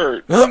somebody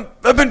hurt.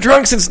 I've been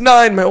drunk since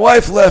 9. My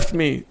wife left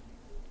me.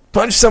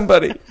 Punch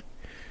somebody.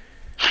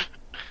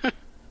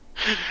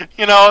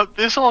 You know,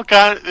 this whole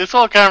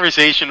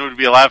conversation would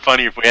be a lot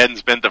funnier if we hadn't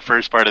spent the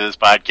first part of this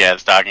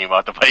podcast talking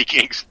about the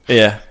Vikings.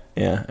 Yeah,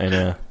 I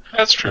know.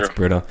 That's true. That's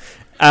brutal.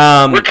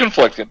 We're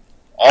conflicted.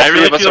 I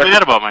really feel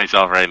bad about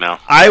myself right now.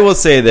 I will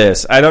say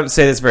this. I don't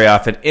say this very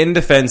often. In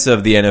defense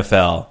of the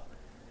NFL,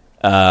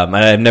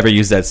 I've never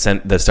used the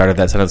start of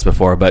that sentence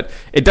before, but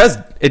it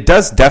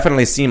does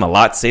definitely seem a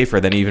lot safer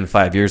than even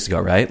 5 years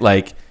ago, right?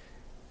 Like,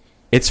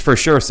 it's for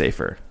sure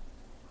safer.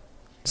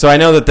 So I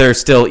know that they're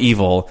still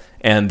evil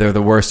and they're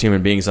the worst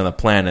human beings on the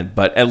planet,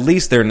 but at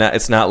least they're not.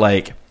 It's not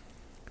like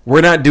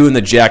we're not doing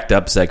the jacked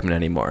up segment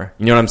anymore.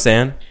 You know what I'm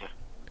saying?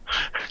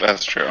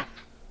 That's true.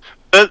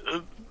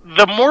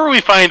 The more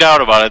we find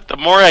out about it, the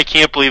more I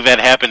can't believe that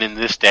happened in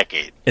this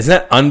decade. Isn't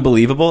that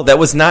unbelievable? That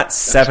was not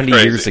 70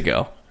 years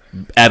ago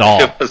at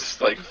all. It was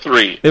like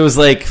 3. It was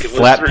like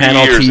flat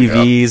panel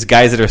TVs,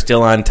 guys that are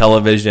still on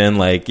television,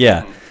 like,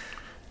 yeah.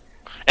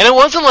 And it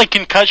wasn't like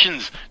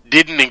concussions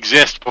didn't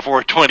exist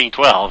before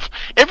 2012.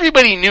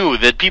 Everybody knew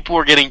that people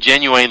were getting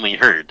genuinely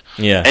hurt.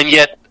 Yeah. And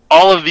yet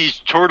all of these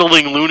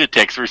chortling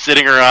lunatics were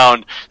sitting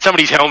around.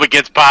 Somebody's helmet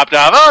gets popped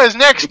off. Oh, his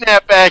neck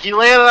snapped back. He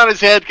landed on his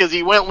head because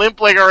he went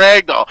limp like a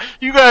ragdoll.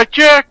 You got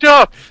jacked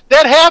up.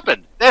 That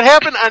happened. That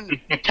happened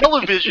on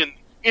television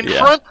in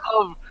front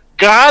of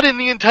God and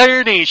the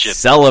entire nation.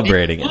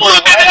 Celebrating it.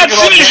 Look at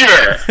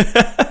that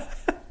seizure!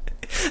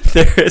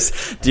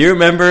 Do you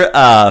remember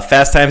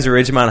Fast Times at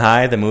Ridgemont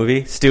High, the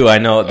movie? Stu, I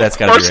know that's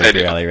got to be right up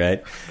your alley,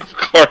 right? Of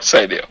course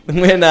I do.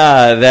 When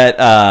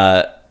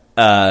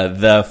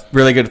the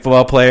really good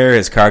football player,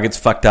 his car gets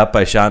fucked up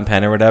by Sean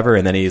Penn or whatever,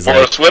 and then he's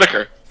Forrest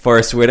Whitaker.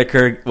 Forrest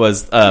Whitaker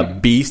was a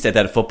beast at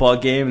that football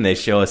game, and they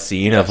show a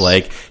scene of,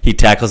 like, he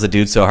tackles a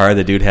dude so hard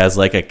the dude has,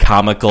 like, a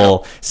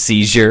comical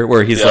seizure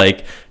where he's,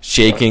 like,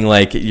 shaking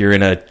like you're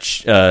in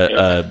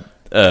a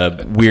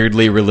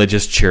weirdly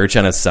religious church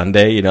on a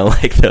Sunday, you know,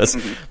 like those.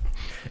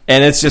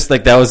 And it's just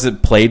like that was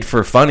played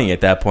for funny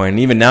at that point. And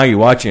even now you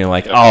watch and you're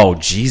like, oh,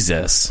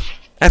 Jesus.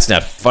 That's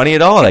not funny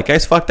at all. That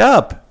guy's fucked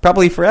up.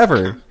 Probably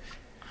forever.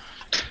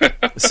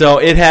 So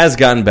it has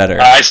gotten better.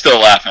 I still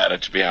laugh at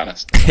it, to be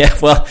honest. Yeah,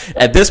 well,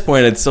 at this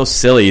point, it's so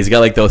silly. He's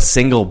got like those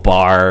single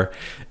bar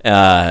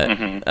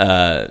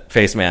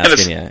face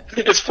mask.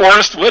 It's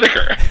Forrest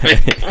Whitaker.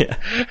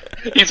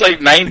 He's like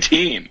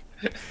 19.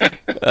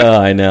 Oh,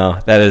 I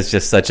know. That is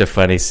just such a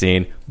funny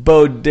scene.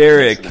 Bo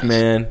Derek,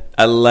 man.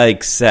 I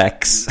like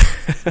sex.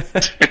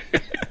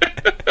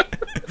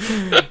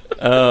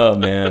 Oh,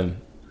 man.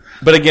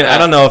 But again, I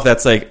don't know if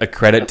that's like a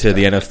credit to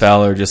the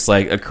NFL or just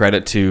like a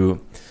credit to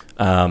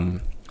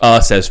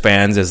us as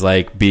fans as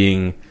like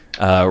being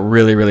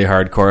really, really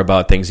hardcore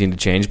about things need to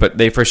change. But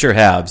they for sure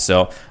have.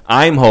 So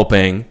I'm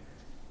hoping,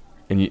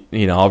 and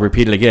you know, I'll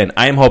repeat it again,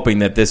 I'm hoping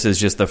that this is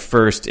just the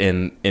first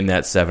in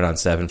that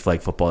 7-on-7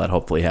 flag football that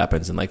hopefully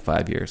happens in like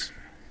 5 years.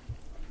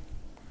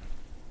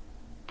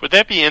 Would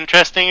that be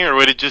interesting, or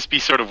would it just be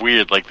sort of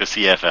weird like the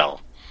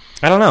CFL?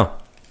 I don't know,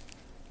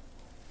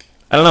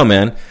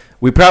 man.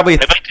 I'd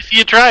like to see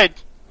it tried.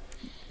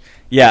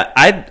 Yeah,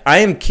 I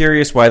am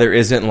curious why there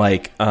isn't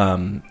like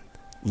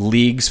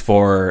leagues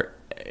for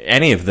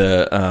any of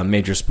the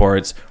major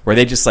sports where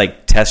they just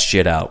like test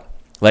shit out.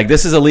 Like,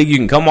 this is a league you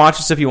can come watch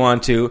us if you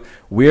want to.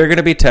 We're going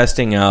to be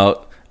testing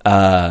out,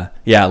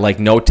 like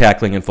no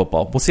tackling in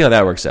football. We'll see how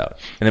that works out.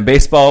 And in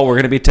baseball, we're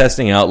going to be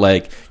testing out,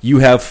 like, you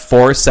have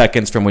 4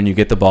 seconds from when you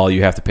get the ball,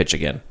 you have to pitch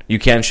again. You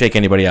can't shake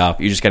anybody off.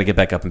 You just got to get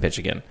back up and pitch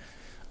again.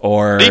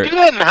 Or they do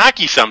that in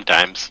hockey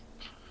sometimes.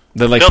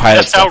 They'll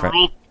test out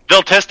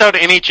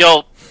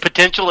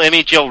potential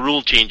NHL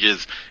rule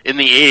changes in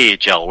the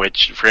AHL,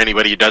 which, for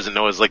anybody who doesn't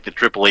know, is like the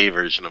AAA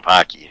version of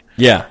hockey.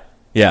 Yeah.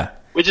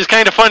 Which is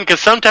kind of fun because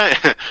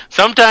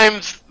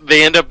sometimes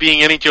they end up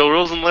being NHL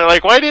rules, and they're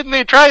like, why didn't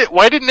they try it?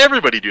 Why didn't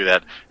everybody do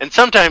that? And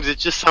sometimes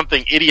it's just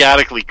something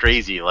idiotically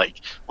crazy,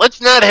 like,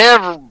 let's not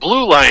have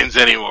blue lines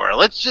anymore.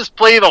 Let's just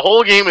play the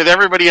whole game with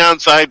everybody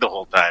onside the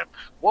whole time.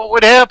 What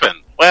would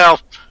happen?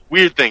 Well,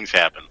 weird things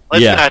happen.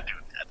 Let's not do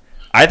that.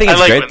 I think it's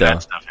like great, though.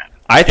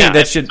 I think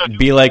that should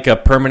be like a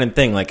permanent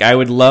thing. Like, I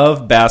would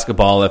love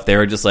basketball if they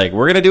were just like,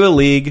 we're going to do a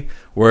league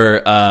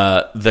where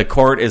the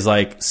court is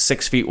like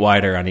 6 feet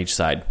wider on each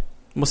side.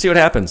 We'll see what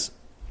happens.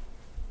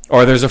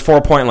 Or there's a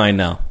 4-point line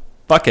now.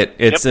 Fuck it.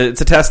 It's a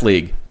test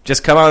league.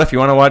 Just come out if you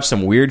want to watch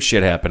some weird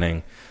shit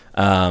happening.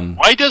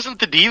 Why doesn't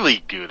the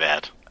D-League do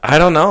that? I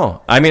don't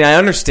know. I mean, I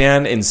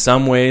understand in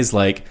some ways,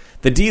 like,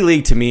 the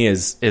D-League to me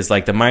is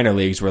like the minor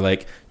leagues where,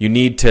 like, you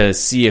need to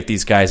see if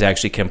these guys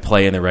actually can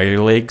play in the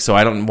regular league. So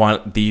I don't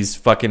want these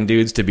fucking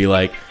dudes to be,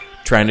 like,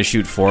 trying to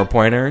shoot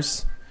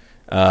 4-pointers.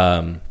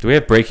 Do we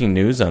have breaking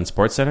news on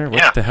SportsCenter?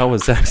 What the hell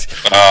was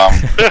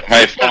that?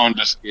 My phone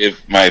just gave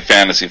my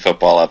fantasy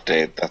football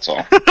update. That's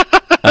all.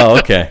 Oh,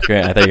 okay,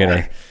 great. I thought you were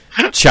gonna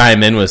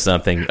chime in with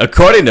something.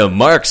 According to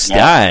Mark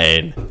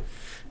Stein,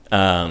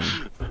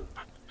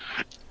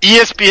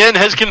 ESPN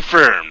has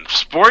confirmed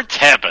sports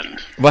happen.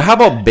 Well, how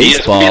about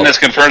baseball? ESPN has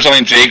confirmed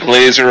something Jake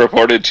Glazer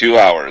reported 2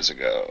 hours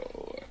ago.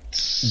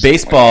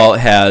 Baseball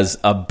has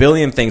a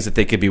billion things that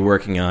they could be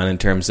working on in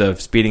terms of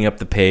speeding up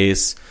the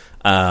pace,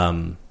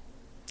 and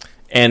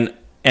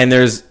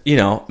there's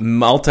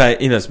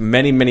there's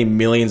many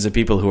millions of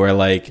people who are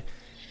like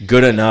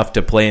good enough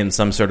to play in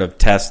some sort of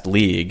test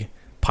league,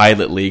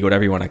 pilot league,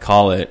 whatever you want to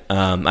call it.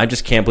 I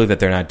just can't believe that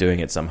they're not doing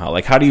it somehow.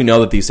 Like, how do you know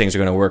that these things are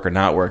going to work or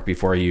not work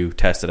before you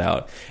test it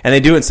out? And they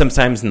do it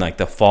sometimes in like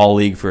the fall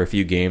league for a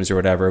few games or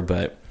whatever,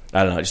 but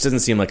I don't know. It just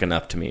doesn't seem like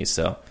enough to me.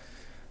 So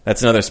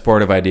that's another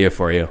sportive idea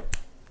for you.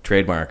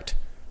 Trademarked.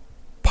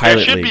 Pilot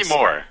there should leagues. be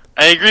more.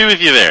 I agree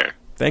with you there.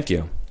 Thank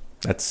you.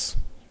 It's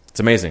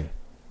amazing.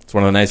 It's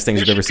one of the nice things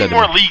you've ever said. There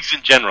should be more leagues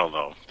in general,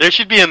 though. There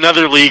should be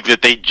another league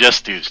that they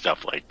just do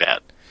stuff like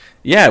that.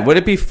 Yeah, would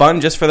it be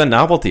fun just for the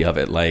novelty of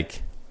it?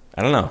 Like,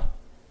 I don't know.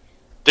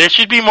 There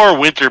should be more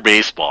winter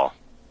baseball.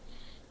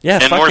 Yeah,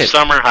 and more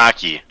summer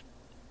hockey.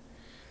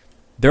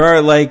 There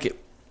are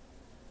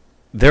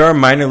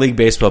minor league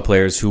baseball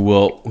players who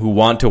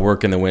want to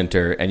work in the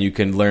winter, and you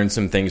can learn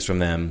some things from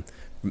them,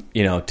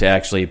 to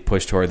actually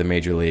push toward the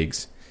major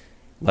leagues.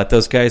 Let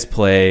those guys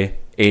play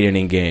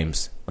 8-inning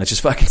games. Let's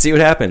just fucking see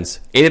what happens.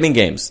 8-inning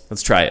games.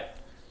 Let's try it.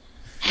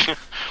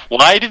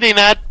 Why do they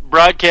not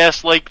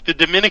broadcast like the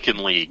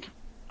Dominican League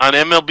on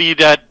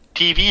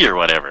MLB.TV or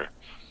whatever?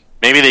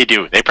 Maybe they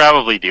do. They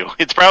probably do.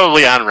 It's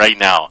probably on right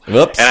now.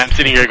 Whoops. And I'm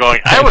sitting here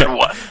going, I would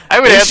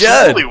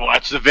absolutely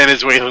watch the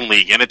Venezuelan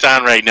League, and it's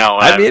on right now.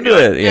 I'd be into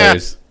it. Yeah,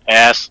 there's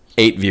ass.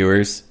 8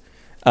 viewers.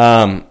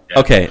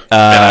 Okay.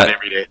 On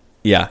every day.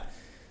 Yeah.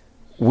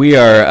 We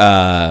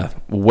are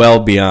well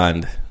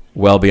beyond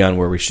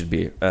where we should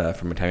be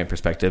from a timing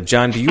perspective.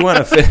 John, do you want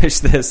to finish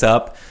this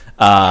up?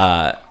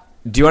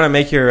 Do you want to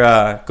make your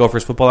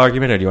Gophers football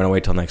argument, or do you want to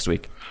wait till next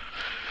week?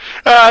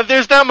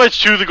 There's not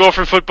much to the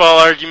Gopher football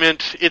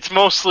argument. It's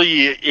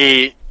mostly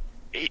a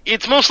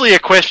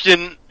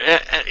question.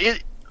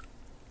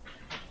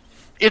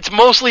 It's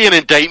mostly an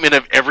indictment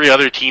of every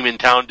other team in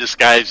town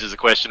disguised as a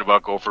question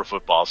about Gopher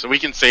football. So we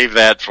can save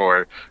that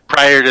for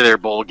prior to their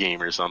bowl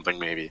game or something,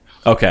 maybe.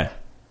 Okay.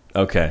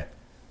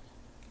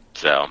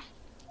 So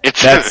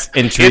that's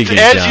intriguing.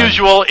 It's, as John.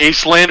 usual, a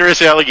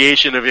slanderous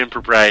allegation of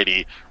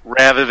impropriety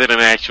rather than an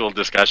actual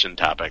discussion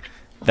topic.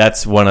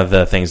 That's one of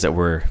the things that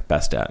we're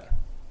best at.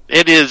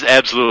 It is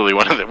absolutely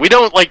one of them. We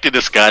don't like to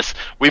discuss.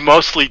 We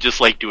mostly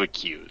just like to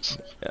accuse.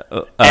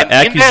 And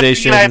accusations. in that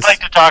scene, I'd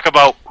like to talk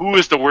about who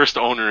is the worst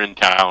owner in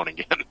town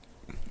again.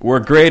 We're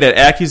great at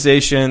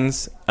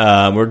accusations.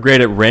 We're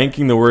great at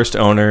ranking the worst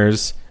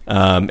owners.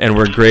 And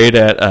we're great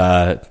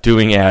at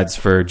doing ads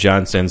for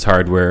Johnson's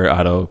Hardware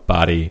Auto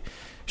Body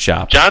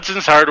Shop.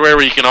 Johnson's Hardware,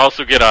 where you can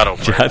also get auto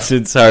parts.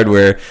 Johnson's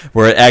Hardware,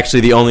 where actually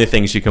the only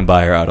things you can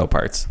buy are auto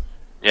parts.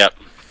 Yep.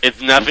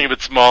 It's nothing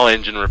but small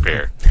engine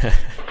repair.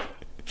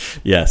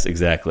 Yes,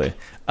 exactly.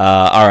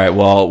 All right,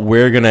 well,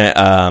 we're going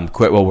to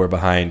quit while we're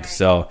behind.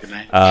 So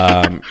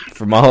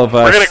from all of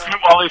us... We're going to quit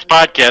while this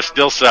podcast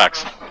still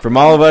sucks. From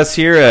all of us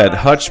here at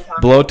Hutch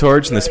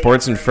Blowtorch and the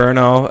Sports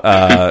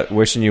Inferno,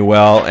 wishing you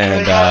well,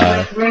 and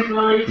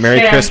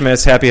Merry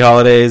Christmas, Happy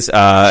Holidays,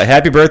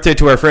 happy birthday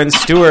to our friend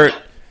Stuart.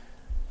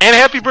 And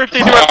happy birthday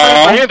to our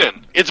friend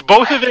Brandon. It's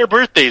both of their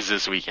birthdays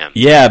this weekend.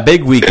 Yeah,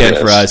 big weekend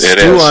for us.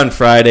 Stu on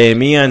Friday,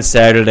 me on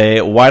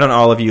Saturday. Why don't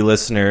all of you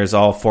listeners,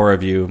 all 4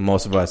 of you,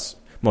 most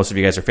of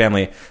you guys are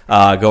family,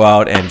 go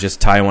out and just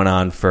tie one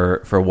on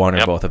for one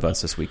or both of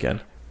us this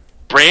weekend.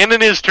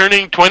 Brandon is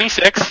turning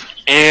 26,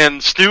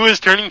 and Stu is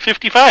turning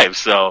 55,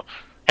 so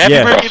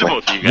happy birthday to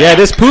both of you guys. Yeah,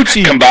 this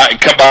Poochie.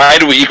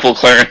 Combined, we equal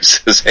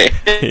Clarence's age.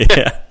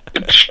 Yeah.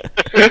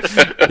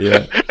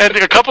 Yeah. And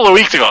a couple of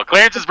weeks ago,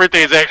 Clarence's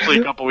birthday is actually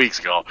a couple of weeks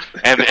ago,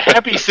 and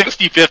happy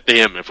 65th to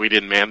him if we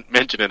didn't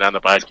mention it on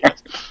the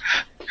podcast.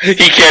 He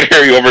can't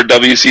hear you over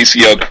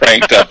WCCO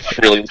cranked up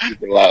really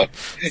super loud.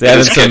 He's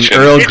having some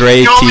Earl Grey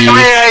tea. It's the only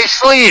way I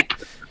sleep.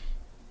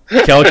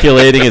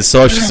 Calculating his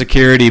Social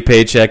Security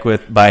paycheck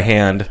by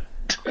hand.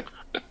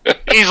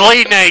 These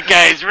late night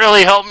guys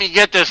really help me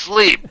get to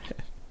sleep.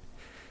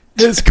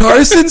 Is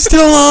Carson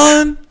still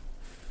on?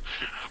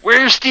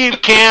 Where's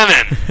Steve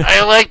Cannon?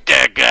 I like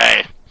that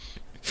guy.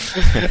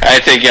 I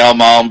think Al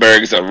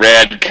Malmberg's a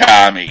red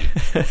commie.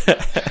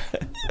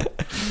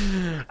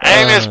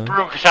 I miss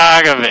Brooke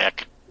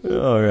Togovic.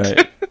 All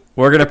right.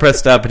 We're going to press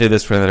stop and do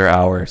this for another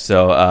hour.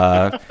 So,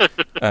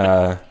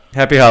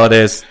 happy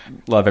holidays.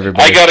 Love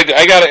everybody.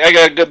 I got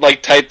a good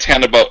tight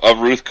 10 of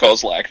Ruth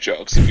Kozlak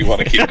jokes if you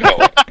want to keep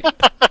going.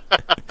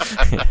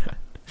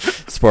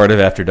 Sportive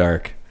After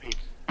Dark.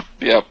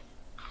 Yep.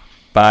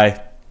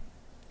 Bye.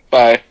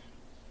 Bye.